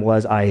Abraham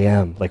was, I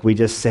am. Like we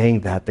just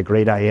sang that, the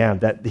great I am.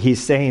 That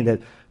he's saying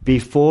that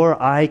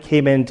before I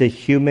came into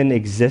human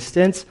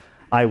existence,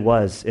 I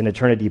was in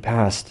eternity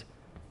past.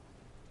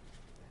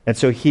 And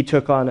so he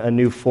took on a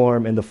new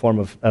form in the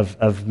form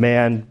of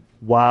man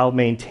while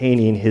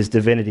maintaining his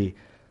divinity.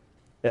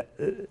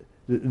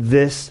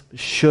 This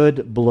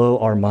should blow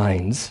our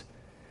minds.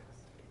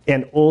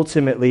 And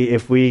ultimately,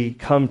 if we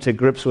come to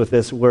grips with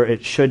this, where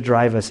it should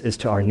drive us is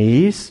to our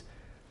knees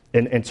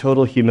in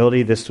total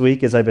humility this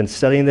week as I've been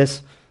studying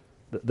this,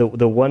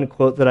 the one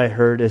quote that I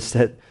heard is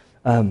that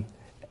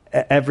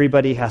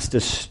everybody has to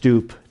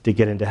stoop to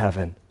get into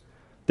heaven.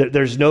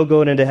 There's no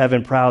going into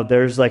heaven proud.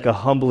 There's like a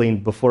humbling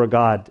before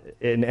God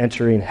in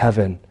entering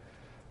heaven.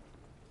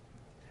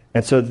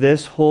 And so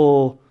this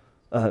whole,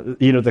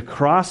 the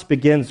cross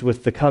begins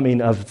with the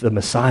coming of the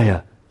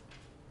Messiah.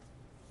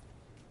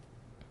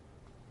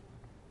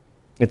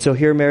 And so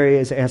here Mary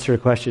has answered a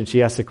question.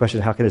 She asked the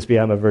question, how can this be?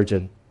 I'm a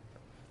virgin.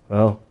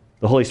 Well,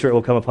 the Holy Spirit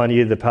will come upon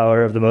you. The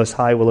power of the Most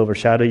High will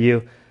overshadow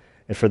you.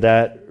 And for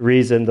that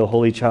reason, the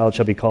Holy Child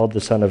shall be called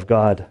the Son of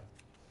God.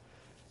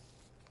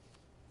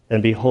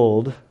 And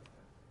behold,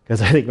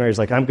 because I think Mary's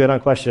like, I'm good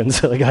on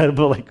questions.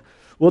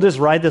 We'll just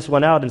ride this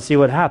one out and see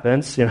what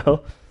happens,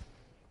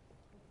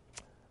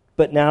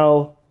 But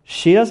now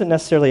she doesn't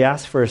necessarily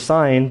ask for a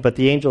sign, but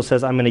the angel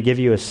says, I'm going to give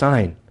you a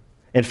sign.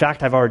 In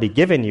fact, I've already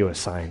given you a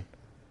sign.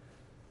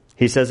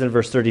 He says in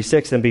verse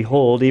 36, and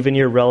behold, even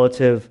your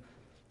relative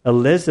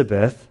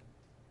Elizabeth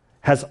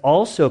has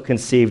also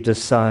conceived a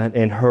son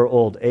in her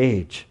old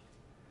age.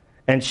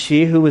 And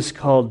she who was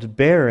called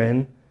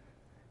barren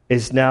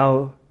is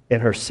now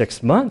in her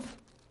 6th month.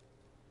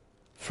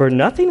 For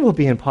nothing will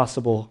be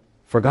impossible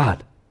for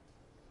God.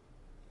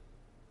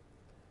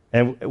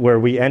 And where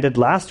we ended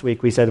last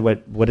week, we said,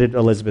 what did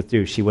Elizabeth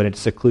do? She went into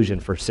seclusion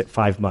for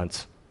 5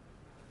 months.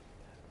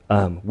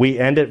 We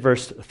end at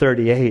verse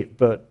 38,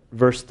 but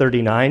verse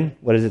 39,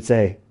 what does it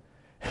say?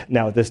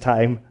 Now at this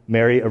time,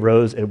 Mary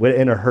arose and went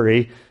in a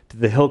hurry to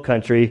the hill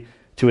country,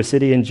 to a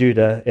city in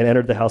Judah, and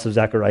entered the house of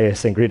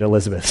Zacharias and greeted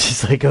Elizabeth.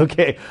 She's like,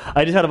 okay,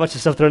 I just had a bunch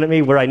of stuff thrown at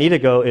me. Where I need to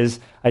go is,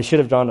 I should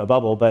have drawn a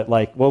bubble, but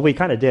we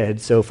kind of did.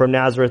 So from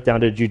Nazareth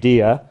down to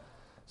Judea,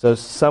 so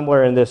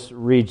somewhere in this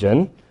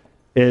region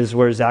is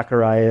where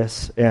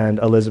Zacharias and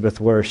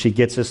Elizabeth were. She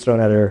gets this thrown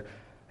at her,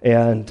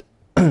 and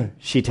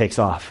she takes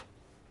off.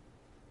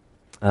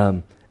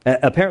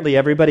 Apparently,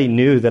 everybody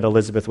knew that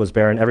Elizabeth was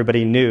barren.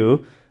 Everybody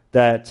knew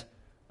that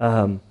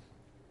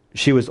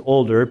she was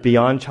older,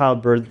 beyond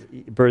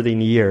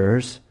childbirthing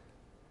years.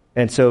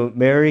 And so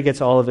Mary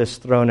gets all of this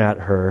thrown at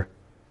her.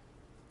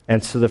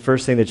 And so the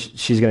first thing that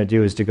she's going to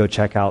do is to go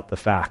check out the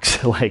facts.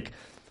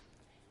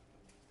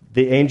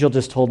 The angel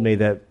just told me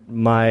that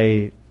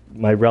my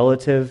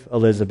relative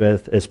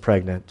Elizabeth is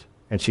pregnant,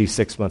 and she's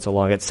 6 months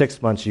along. At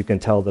 6 months, you can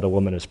tell that a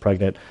woman is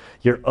pregnant.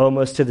 You're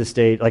almost to the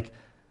stage.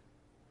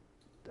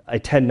 I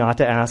tend not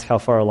to ask how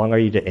far along are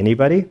you to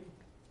anybody.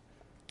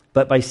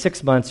 But by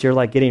 6 months,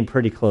 you're getting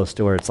pretty close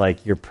to where it's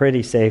you're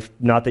pretty safe.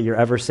 Not that you're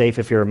ever safe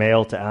if you're a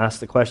male to ask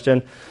the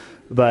question,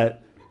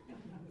 but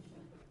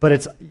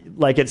it's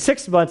at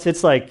 6 months,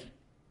 it's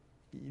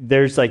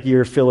there's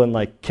you're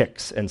feeling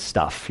kicks and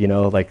stuff,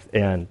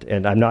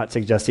 and I'm not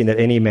suggesting that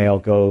any male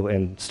go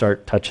and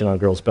start touching on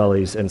girls'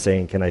 bellies and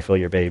saying, "Can I feel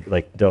your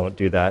baby?" Don't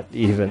do that.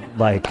 Even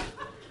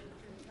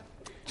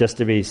just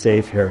to be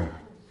safe here.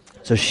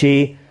 So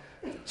she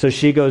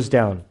goes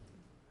down.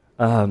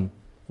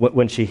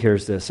 When she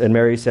hears this. And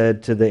Mary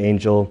said to the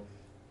angel,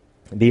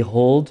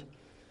 behold,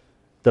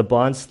 the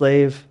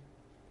bondslave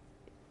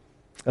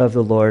of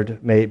the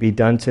Lord, may it be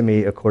done to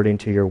me according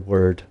to your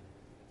word.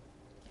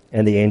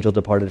 And the angel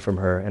departed from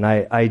her. And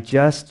I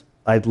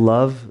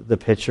love the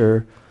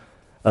picture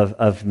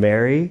of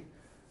Mary.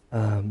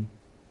 The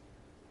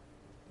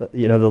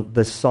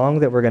song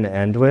that we're going to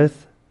end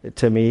with,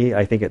 to me,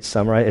 I think it's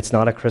summarized. It's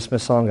not a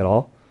Christmas song at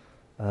all.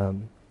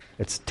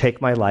 It's Take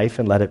My Life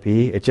and Let It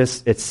Be.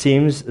 It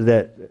seems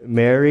that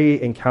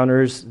Mary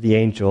encounters the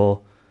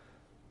angel,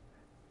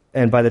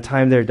 and by the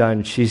time they're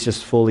done, she's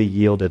just fully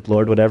yielded.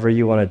 Lord, whatever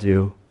you want to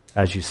do,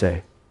 as you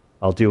say,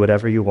 I'll do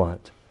whatever you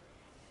want.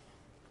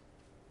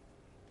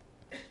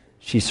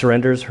 She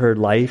surrenders her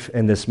life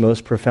in this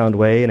most profound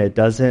way, and it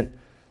doesn't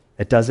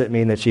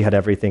mean that she had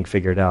everything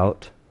figured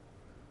out.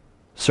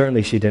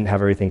 Certainly she didn't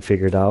have everything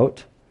figured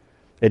out.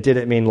 It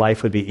didn't mean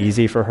life would be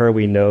easy for her.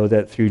 We know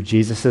that through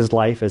Jesus'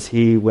 life, as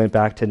he went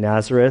back to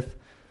Nazareth,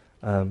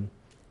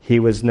 he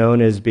was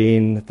known as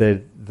being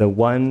the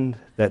one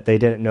that they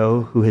didn't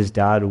know who his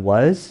dad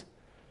was.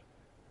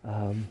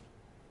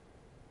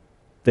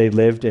 They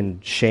lived in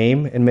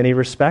shame in many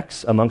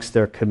respects amongst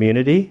their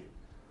community.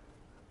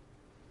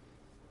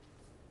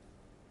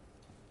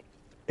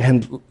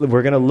 And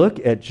we're going to look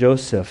at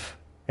Joseph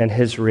and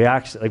his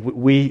reaction.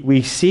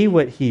 We see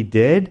what he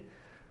did,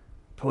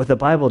 but what the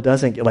Bible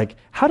doesn't get,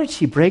 how did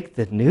she break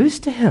the news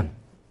to him?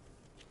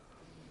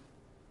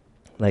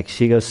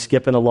 She goes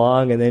skipping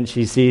along, and then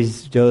she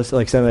sees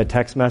Joseph, sending a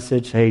text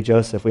message, hey,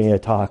 Joseph, we need to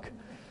talk.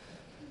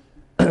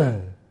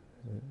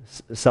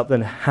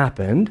 Something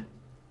happened.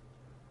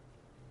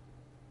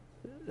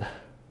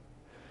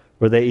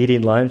 Were they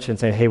eating lunch and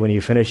saying, hey, when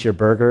you finish your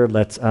burger,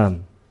 let's...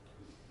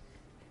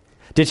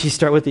 Did she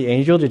start with the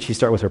angel? Did she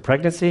start with her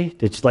pregnancy?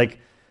 Did she,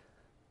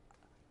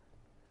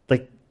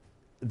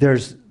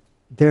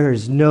 there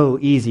is no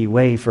easy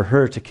way for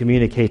her to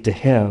communicate to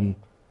him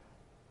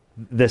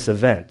this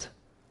event.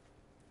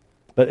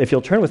 But if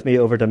you'll turn with me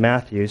over to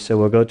Matthew, so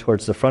we'll go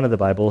towards the front of the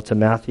Bible, to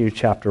Matthew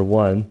chapter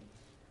 1,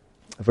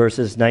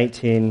 verses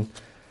 19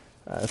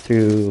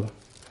 through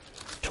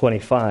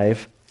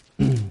 25.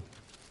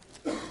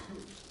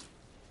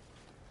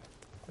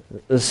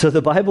 So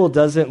the Bible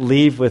doesn't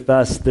leave with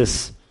us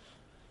this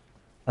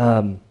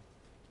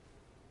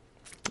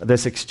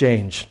this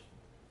exchange.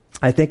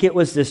 I think it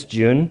was this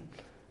June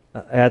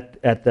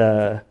at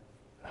the,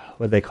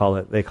 what do they call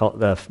it? They call it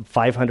the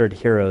 500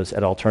 Heroes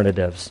at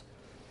Alternatives.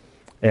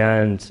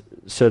 And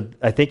so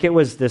I think it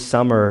was this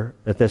summer,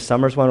 at this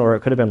summer's one, or it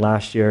could have been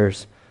last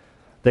year's.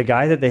 The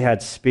guy that they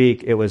had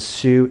speak, it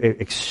was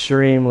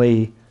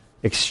extremely,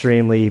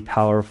 extremely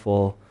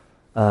powerful.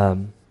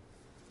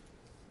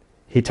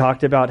 He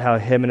talked about how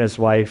him and his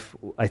wife,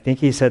 I think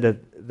he said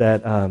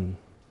that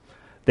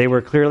they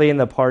were clearly in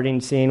the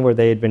partying scene where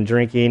they had been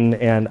drinking,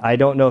 and I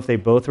don't know if they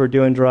both were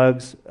doing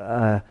drugs.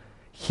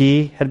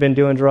 He had been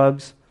doing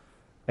drugs,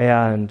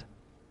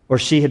 or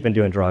she had been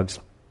doing drugs,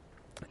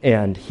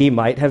 and he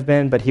might have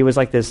been, but he was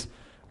like this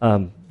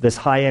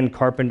high-end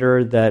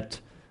carpenter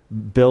that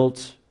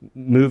built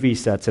movie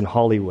sets in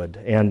Hollywood,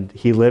 and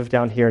he lived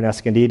down here in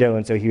Escondido,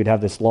 and so he would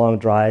have this long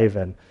drive,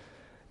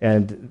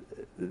 and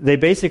they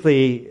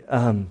basically,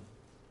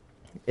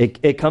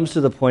 it comes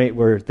to the point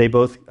where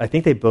I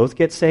think they both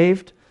get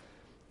saved,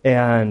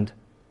 and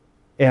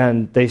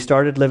they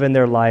started living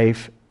their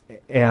life,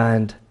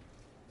 and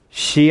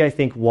she, I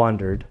think,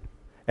 wandered,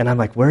 and I'm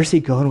like, where's he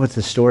going with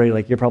the story?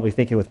 Like, you're probably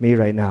thinking with me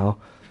right now,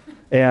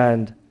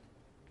 and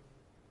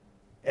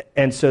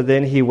so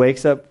then he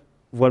wakes up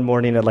one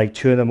morning at like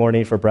 2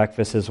 a.m. for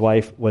breakfast. His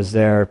wife was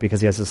there because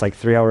he has this like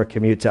 3-hour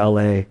commute to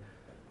LA.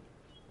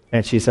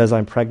 And she says,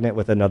 I'm pregnant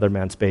with another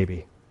man's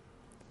baby.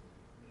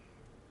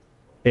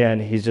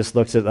 And he just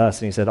looks at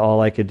us and he said,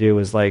 all I could do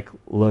was like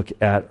look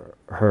at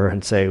her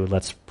and say,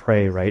 let's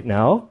pray right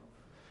now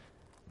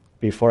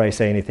before I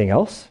say anything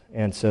else.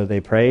 And so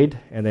they prayed.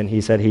 And then he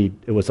said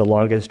it was the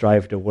longest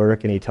drive to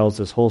work. And he tells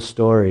this whole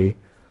story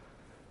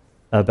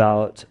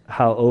about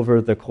how over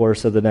the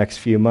course of the next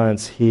few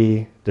months,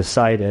 he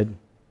decided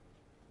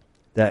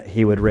that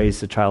he would raise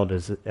the child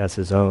as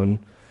his own.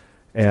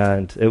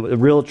 And it was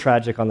real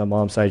tragic on the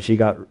mom's side. She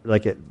got,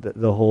 like,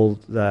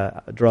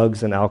 the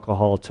drugs and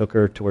alcohol took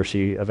her to where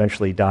she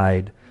eventually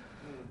died.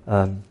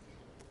 But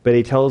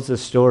he tells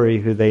this story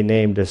who they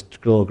named this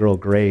little girl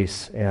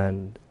Grace,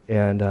 and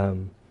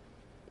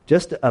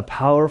just a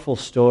powerful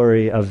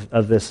story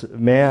of this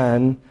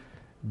man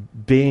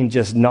being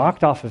just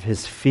knocked off of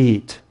his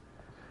feet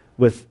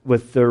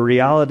with the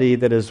reality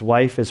that his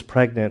wife is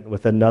pregnant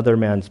with another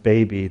man's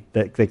baby,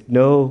 that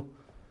no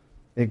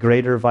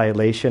greater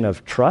violation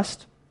of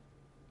trust,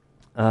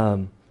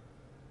 and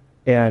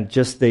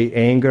just the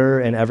anger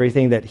and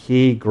everything that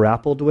he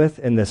grappled with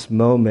in this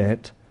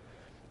moment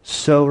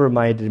so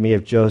reminded me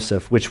of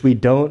Joseph, which we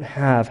don't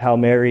have how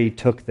Mary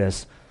took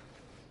this.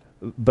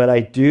 But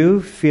I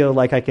do feel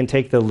like I can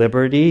take the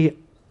liberty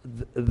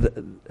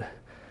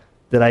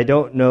that I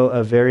don't know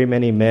of very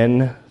many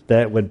men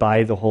that would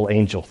buy the whole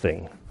angel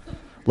thing.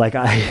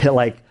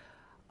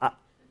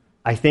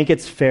 I think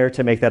it's fair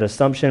to make that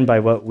assumption by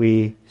what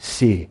we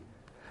see.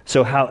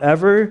 So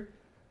however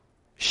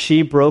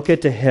she broke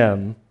it to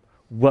him,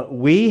 what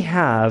we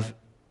have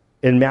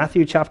in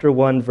Matthew chapter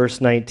 1,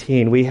 verse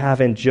 19, we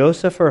have in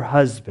Joseph, her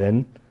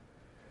husband,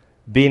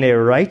 being a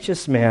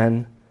righteous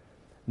man,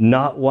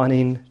 not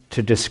wanting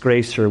to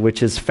disgrace her,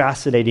 which is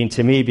fascinating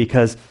to me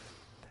because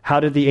how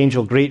did the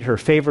angel greet her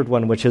favored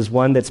one, which is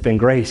one that's been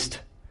graced?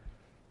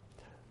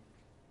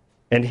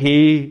 And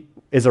he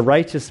is a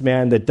righteous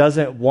man that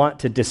doesn't want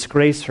to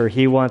disgrace her.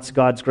 He wants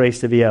God's grace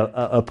to be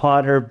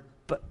upon her.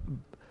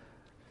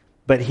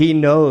 But he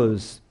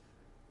knows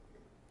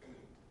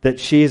that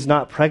she is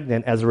not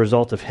pregnant as a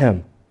result of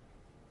him.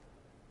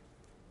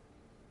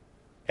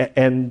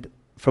 And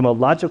from a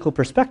logical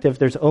perspective,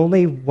 there's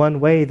only one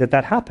way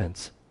that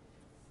happens.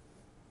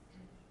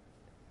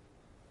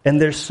 And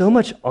there's so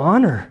much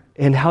honor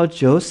in how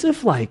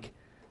Joseph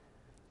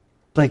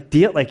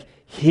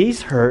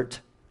he's hurt.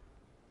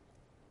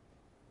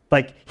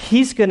 Like,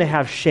 he's going to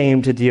have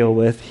shame to deal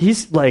with.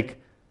 He's like,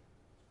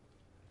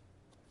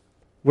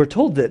 we're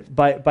told that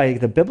by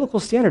the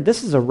biblical standard,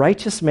 this is a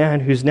righteous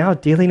man who's now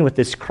dealing with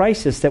this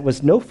crisis that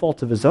was no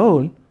fault of his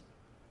own.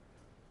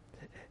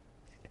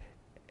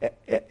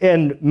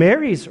 And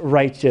Mary's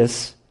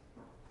righteous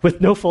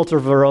with no fault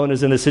of her own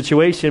is in the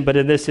situation, but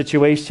in this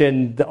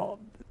situation,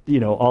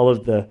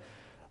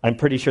 I'm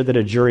pretty sure that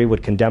a jury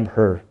would condemn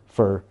her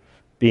for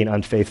being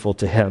unfaithful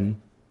to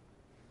him.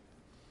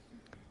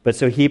 But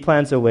so he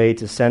plans a way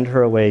to send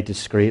her away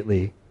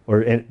discreetly,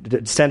 or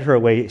send her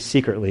away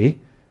secretly.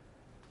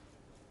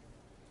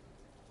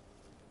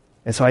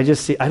 And so I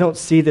don't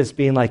see this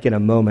being like in a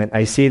moment.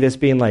 I see this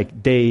being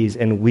like days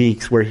and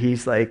weeks where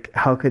he's like,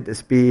 how could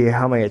this be?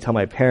 How am I going to tell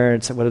my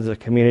parents? What is the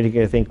community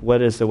going to think?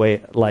 What is the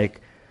way,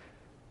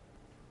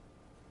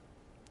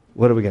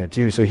 what are we going to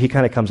do? So he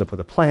kind of comes up with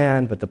a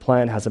plan, but the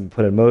plan hasn't been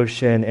put in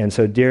motion. And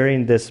so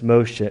during this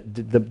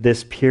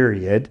this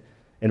period,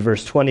 in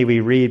verse 20 we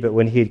read, but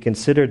when he had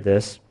considered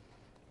this,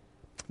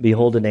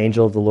 behold, an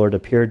angel of the Lord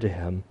appeared to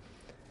him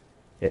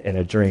in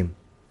a dream.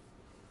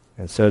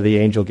 And so the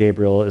angel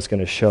Gabriel is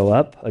going to show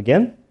up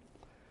again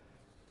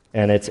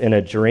and it's in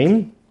a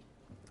dream.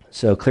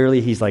 So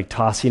clearly he's like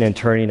tossing and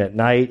turning at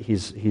night.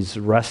 He's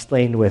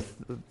wrestling with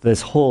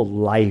this whole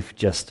life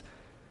just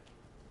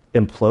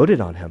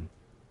imploded on him.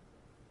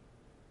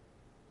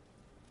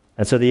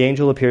 And so the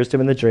angel appears to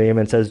him in the dream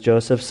and says,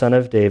 Joseph, son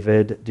of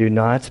David, do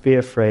not be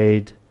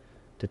afraid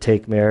to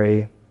take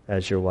Mary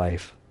as your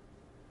wife.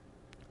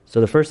 So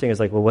the first thing is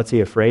like, well, what's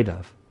he afraid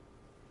of?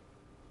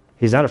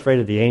 He's not afraid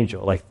of the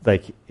angel. Like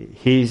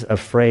he's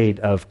afraid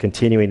of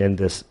continuing in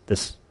this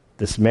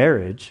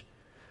marriage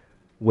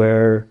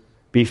where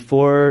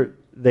before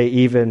they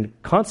even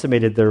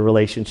consummated their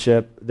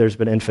relationship, there's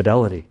been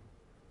infidelity.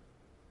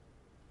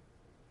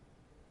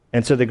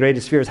 And so the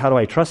greatest fear is, how do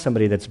I trust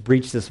somebody that's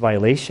breached this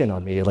violation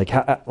on me?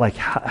 How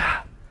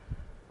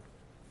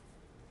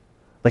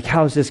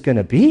is this going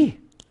to be?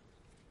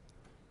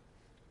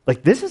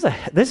 Like this is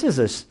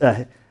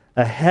a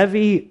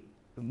heavy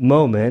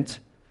moment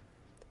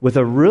with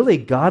a really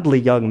godly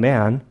young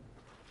man,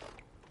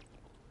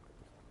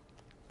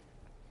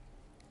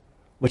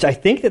 which I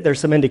think that there's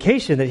some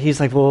indication that he's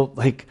like, well,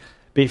 like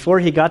before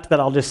he got to that,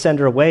 I'll just send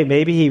her away.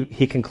 Maybe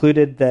he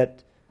concluded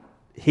that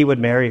he would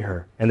marry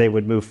her and they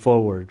would move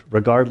forward,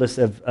 regardless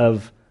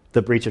of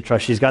the breach of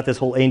trust. She's got this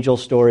whole angel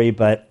story,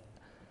 but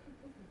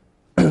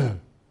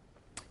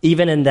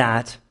even in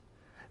that,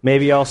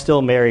 maybe I'll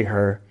still marry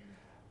her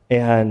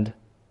and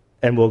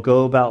we'll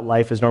go about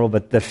life as normal,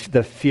 but the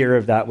fear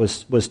of that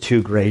was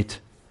too great.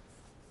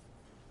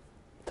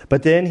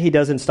 But then he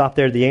doesn't stop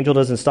there. The angel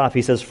doesn't stop.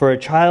 He says, for a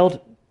child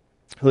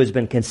who has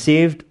been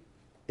conceived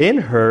in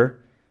her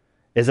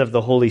is of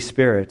the Holy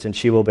Spirit, and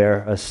she will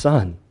bear a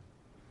son.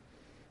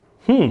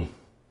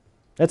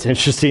 That's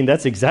interesting.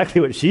 That's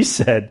exactly what she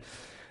said.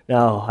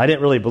 Now, I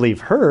didn't really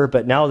believe her,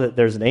 but now that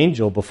there's an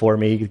angel before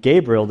me,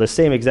 Gabriel, the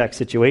same exact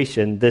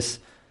situation, the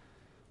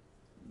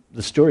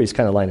story's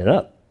kind of lining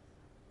up.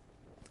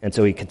 And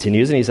so he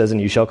continues and he says,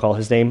 and you shall call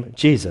his name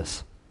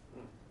Jesus,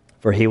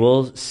 for he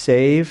will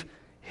save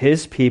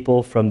his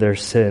people from their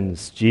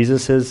sins.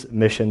 Jesus'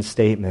 mission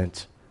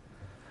statement.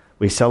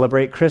 We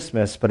celebrate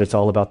Christmas, but it's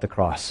all about the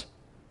cross.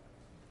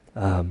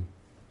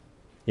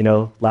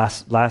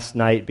 Last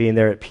night being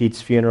there at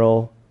Pete's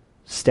funeral,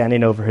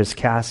 standing over his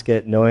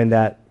casket, knowing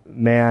that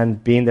man,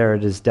 being there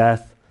at his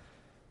death,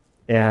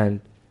 and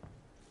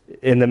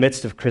in the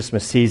midst of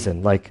Christmas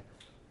season,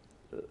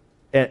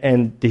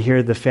 and to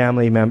hear the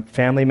family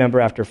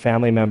member after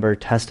family member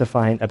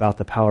testifying about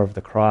the power of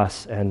the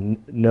cross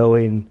and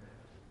knowing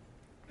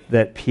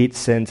that Pete's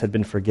sins had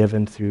been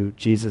forgiven through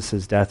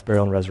Jesus' death,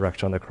 burial, and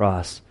resurrection on the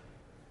cross.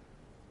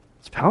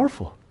 It's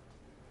powerful.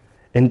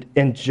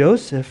 And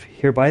Joseph,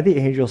 here by the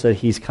angel, said,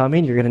 he's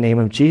coming. You're going to name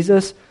him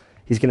Jesus.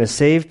 He's going to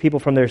save people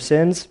from their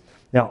sins.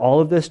 Now, all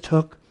of this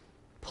took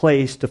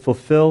place to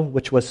fulfill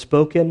which was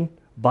spoken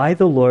by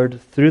the Lord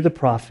through the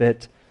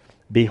prophet.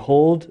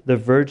 Behold, the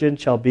virgin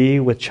shall be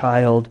with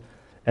child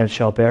and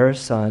shall bear a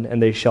son,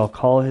 and they shall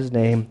call his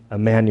name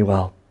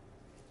Emmanuel,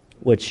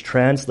 which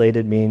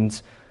translated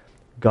means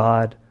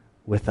God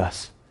with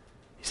us.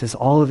 He says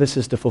all of this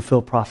is to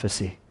fulfill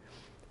prophecy.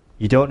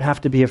 You don't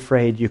have to be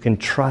afraid. You can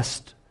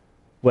trust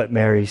what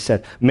Mary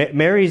said.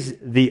 Mary's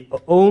the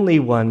only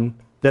one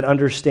that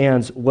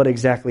understands what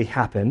exactly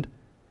happened.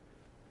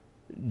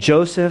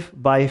 Joseph,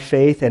 by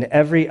faith, and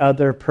every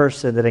other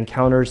person that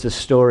encounters this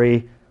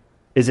story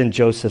is in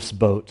Joseph's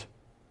boat.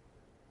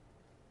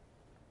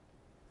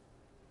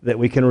 That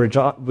we can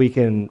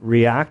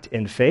react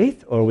in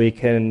faith, or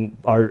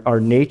our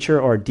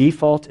nature, our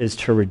default is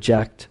to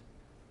reject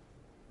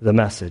the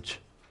message.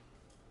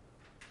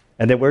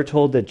 And then we're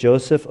told that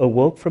Joseph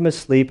awoke from his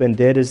sleep and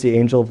did as the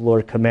angel of the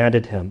Lord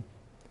commanded him.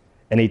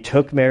 And he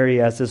took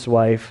Mary as his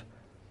wife,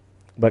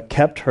 but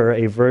kept her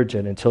a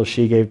virgin until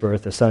she gave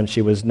birth a son.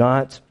 She was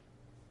not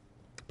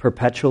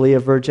perpetually a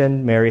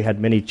virgin. Mary had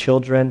many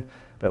children,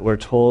 but we're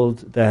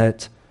told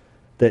that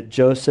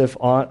Joseph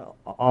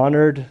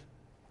honored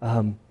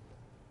the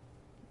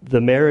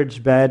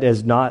marriage bed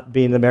as not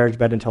being the marriage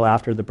bed until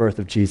after the birth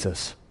of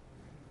Jesus.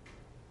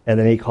 And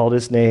then he called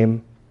his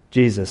name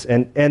Jesus.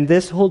 And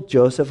this whole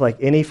Joseph, like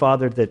any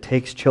father that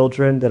takes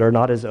children that are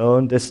not his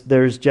own,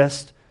 there's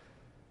just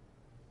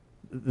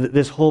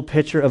this whole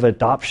picture of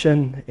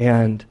adoption,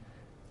 and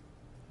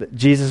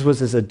Jesus was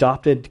his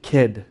adopted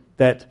kid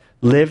that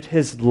lived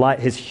his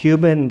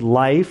human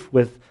life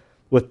with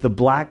the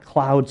black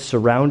cloud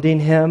surrounding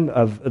him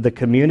of the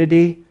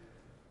community,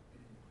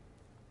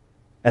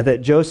 and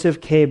that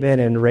Joseph came in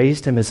and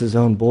raised him as his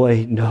own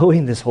boy.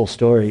 Knowing this whole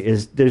story,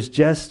 there's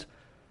just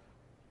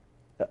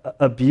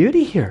a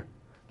beauty here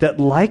that,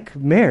 like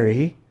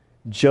Mary,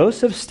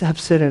 Joseph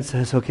steps in and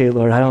says, okay,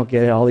 Lord, I don't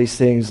get all these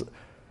things.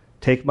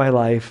 Take my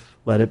life,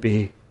 let it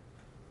be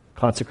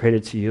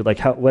consecrated to you.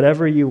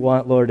 Whatever you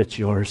want, Lord, it's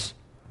yours.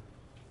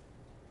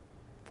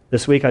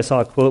 This week I saw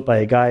a quote by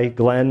a guy,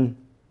 Glenn,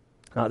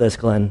 not this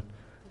Glenn,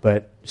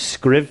 but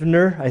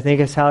Scrivener, I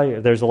think is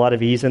how, there's a lot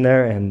of E's in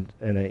there and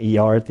an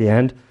ER at the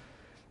end.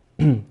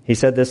 He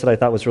said this that I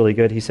thought was really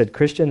good. He said,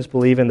 Christians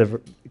believe in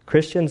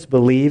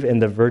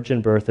the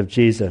virgin birth of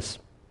Jesus.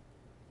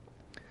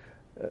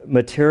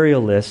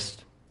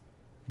 Materialists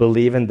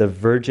believe in the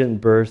virgin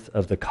birth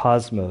of the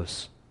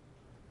cosmos,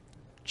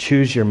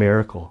 choose your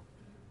miracle.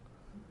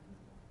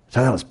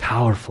 So that was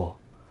powerful.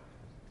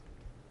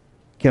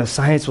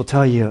 Science will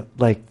tell you,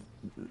 like,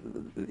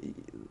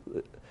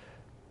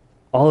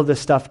 all of this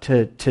stuff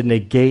to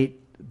negate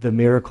the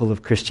miracle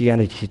of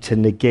Christianity, to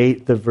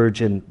negate the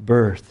virgin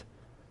birth.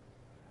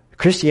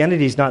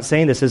 Christianity is not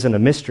saying this isn't a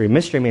mystery.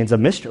 Mystery means a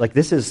mystery. Like,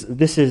 this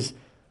is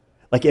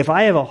like, if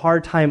I have a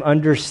hard time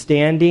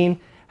understanding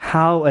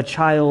how a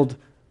child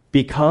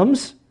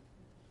becomes,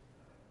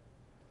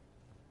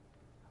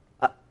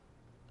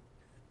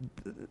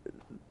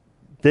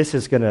 this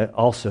is going to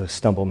also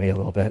stumble me a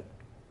little bit.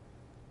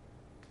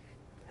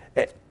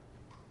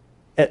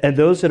 And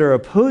those that are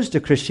opposed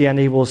to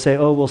Christianity will say,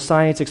 oh, well,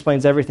 science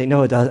explains everything.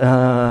 No, it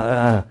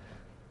doesn't.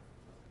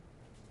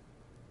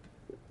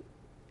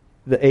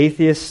 The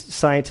atheist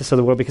scientists of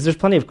the world, because there's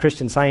plenty of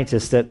Christian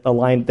scientists that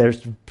align,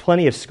 there's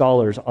plenty of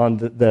scholars on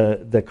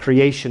the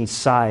creation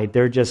side.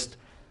 They're just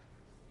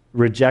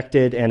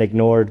rejected and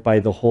ignored by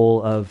the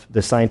whole of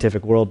the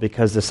scientific world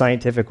because the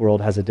scientific world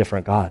has a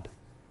different God.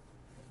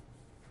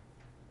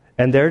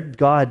 And their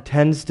God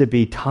tends to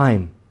be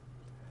time.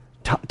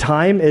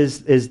 Time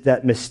is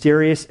that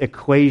mysterious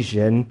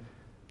equation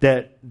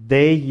that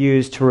they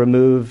use to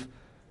remove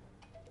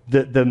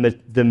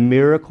the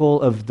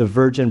miracle of the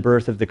virgin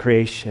birth of the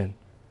creation.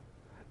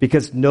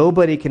 Because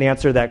nobody can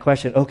answer that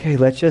question. Okay,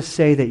 let's just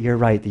say that you're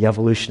right, the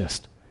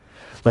evolutionist.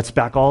 Let's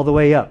back all the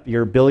way up.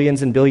 You're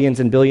billions and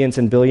billions and billions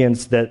and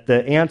billions. That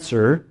the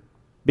answer,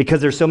 because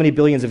there's so many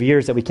billions of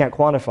years that we can't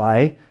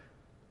quantify,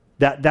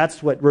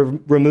 that's what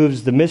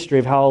removes the mystery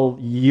of how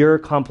your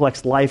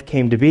complex life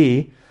came to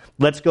be.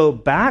 Let's go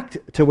back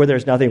to where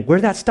there's nothing. Where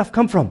did that stuff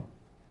come from?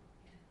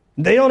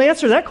 They don't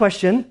answer that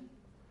question.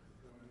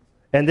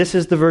 And this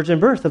is the virgin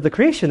birth of the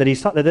creation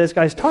that this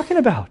guy's talking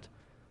about.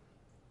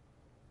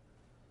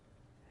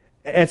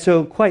 And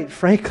so, quite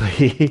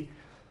frankly,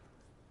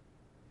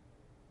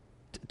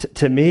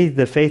 to me,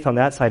 the faith on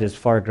that side is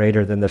far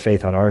greater than the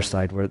faith on our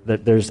side, where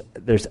there's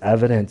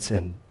evidence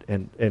and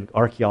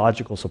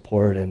archaeological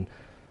support, and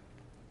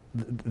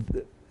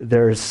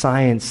there's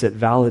science that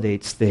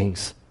validates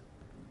things.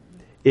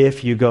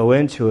 If you go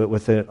into it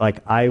with it,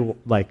 I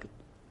want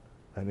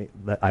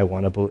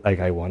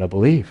to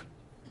believe.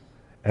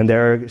 And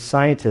there are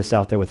scientists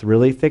out there with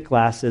really thick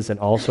glasses and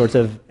all sorts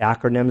of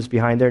acronyms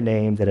behind their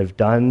name that have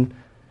done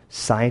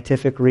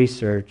scientific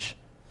research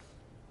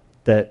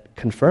that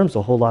confirms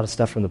a whole lot of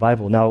stuff from the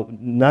Bible. Now,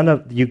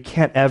 you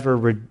can't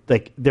ever,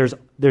 there's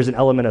an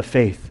element of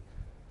faith,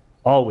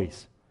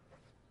 always.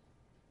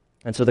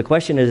 And so the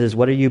question is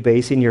what are you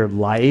basing your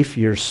life,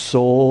 your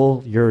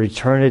soul, your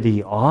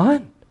eternity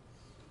on?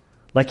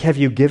 Like, have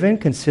you given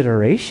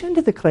consideration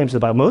to the claims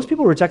of the Bible? Most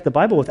people reject the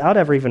Bible without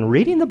ever even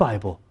reading the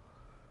Bible.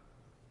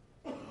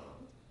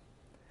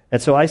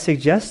 And so I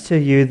suggest to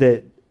you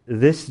that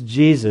this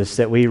Jesus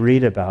that we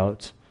read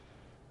about,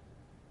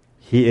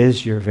 he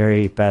is your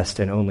very best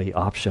and only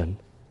option.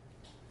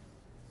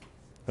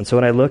 And so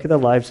when I look at the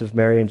lives of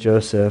Mary and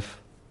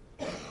Joseph,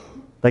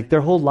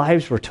 their whole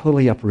lives were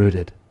totally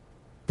uprooted.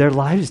 Their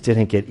lives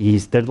didn't get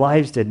easy. Their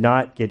lives did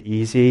not get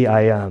easy.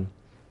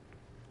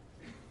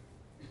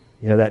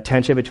 That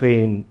tension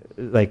between,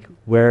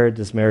 where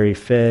does Mary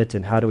fit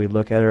and how do we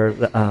look at her?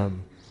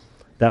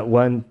 That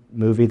one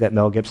movie that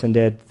Mel Gibson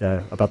did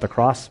about the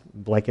cross,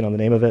 blanking on the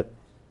name of it,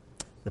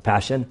 The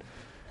Passion.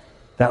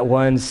 That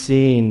one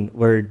scene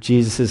where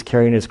Jesus is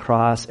carrying his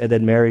cross and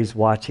then Mary's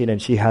watching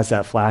and she has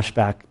that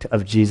flashback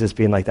of Jesus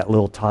being like that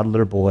little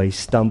toddler boy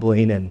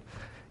stumbling and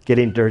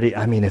getting dirty.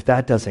 I mean, if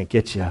that doesn't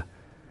get you,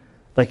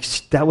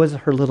 that was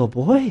her little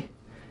boy.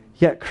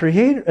 Yet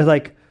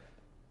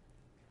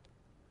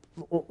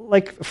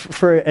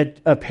for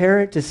a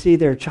parent to see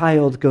their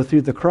child go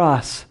through the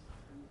cross,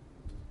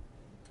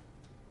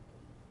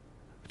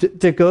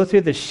 to go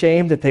through the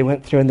shame that they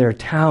went through in their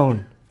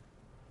town.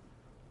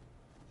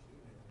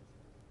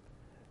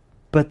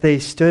 But they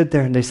stood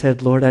there and they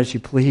said, Lord, as you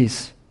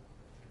please.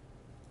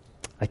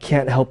 I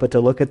can't help but to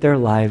look at their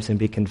lives and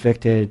be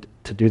convicted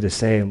to do the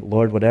same.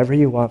 Lord, whatever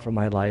you want from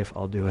my life,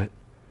 I'll do it.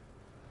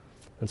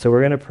 And so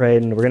we're going to pray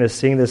and we're going to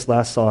sing this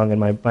last song. And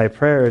my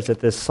prayer is that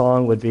this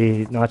song would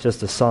be not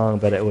just a song,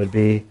 but it would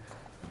be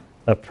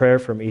a prayer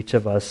from each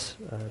of us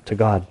to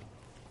God.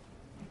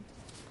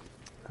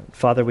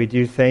 Father, we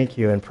do thank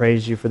you and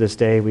praise you for this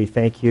day. We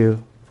thank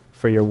you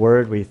for your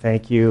word. We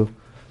thank you.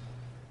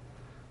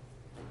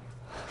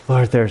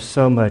 Lord, there's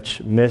so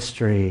much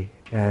mystery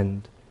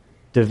and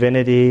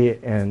divinity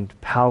and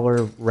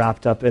power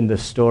wrapped up in the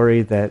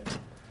story that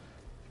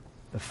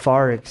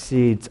far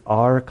exceeds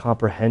our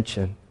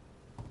comprehension.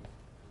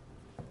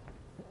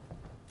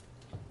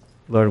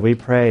 Lord, we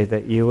pray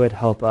that you would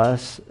help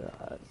us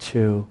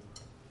to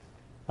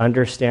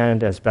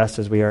understand as best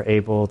as we are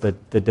able the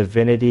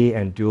divinity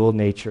and dual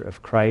nature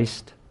of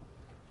Christ,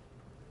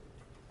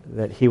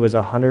 that he was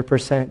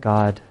 100%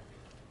 God,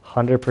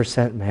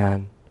 100%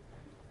 man,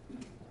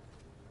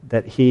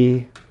 that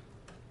he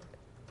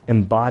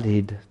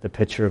embodied the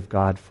picture of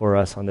God for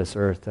us on this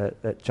earth,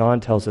 that John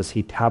tells us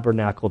he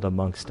tabernacled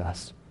amongst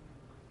us.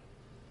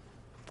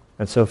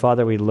 And so,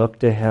 Father, we look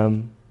to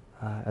him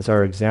as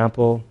our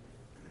example.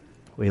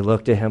 We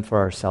look to him for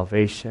our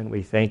salvation.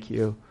 We thank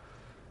you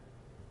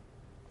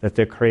that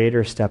the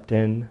Creator stepped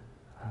in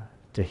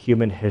to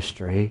human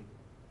history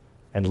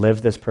and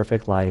lived this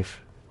perfect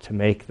life to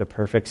make the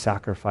perfect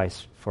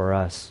sacrifice for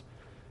us,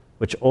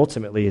 which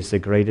ultimately is the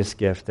greatest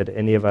gift that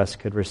any of us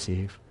could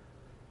receive.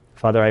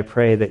 Father, I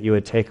pray that you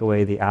would take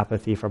away the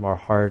apathy from our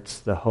hearts,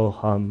 the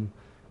ho-hum.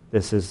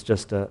 This is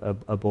just a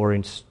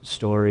boring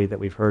story that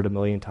we've heard a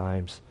million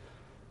times.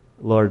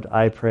 Lord,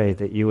 I pray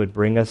that you would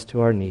bring us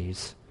to our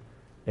knees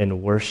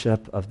in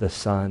worship of the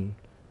Son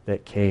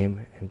that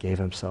came and gave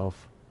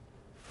himself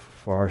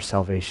for our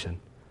salvation.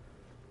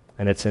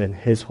 And it's in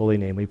his holy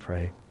name we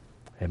pray.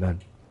 Amen.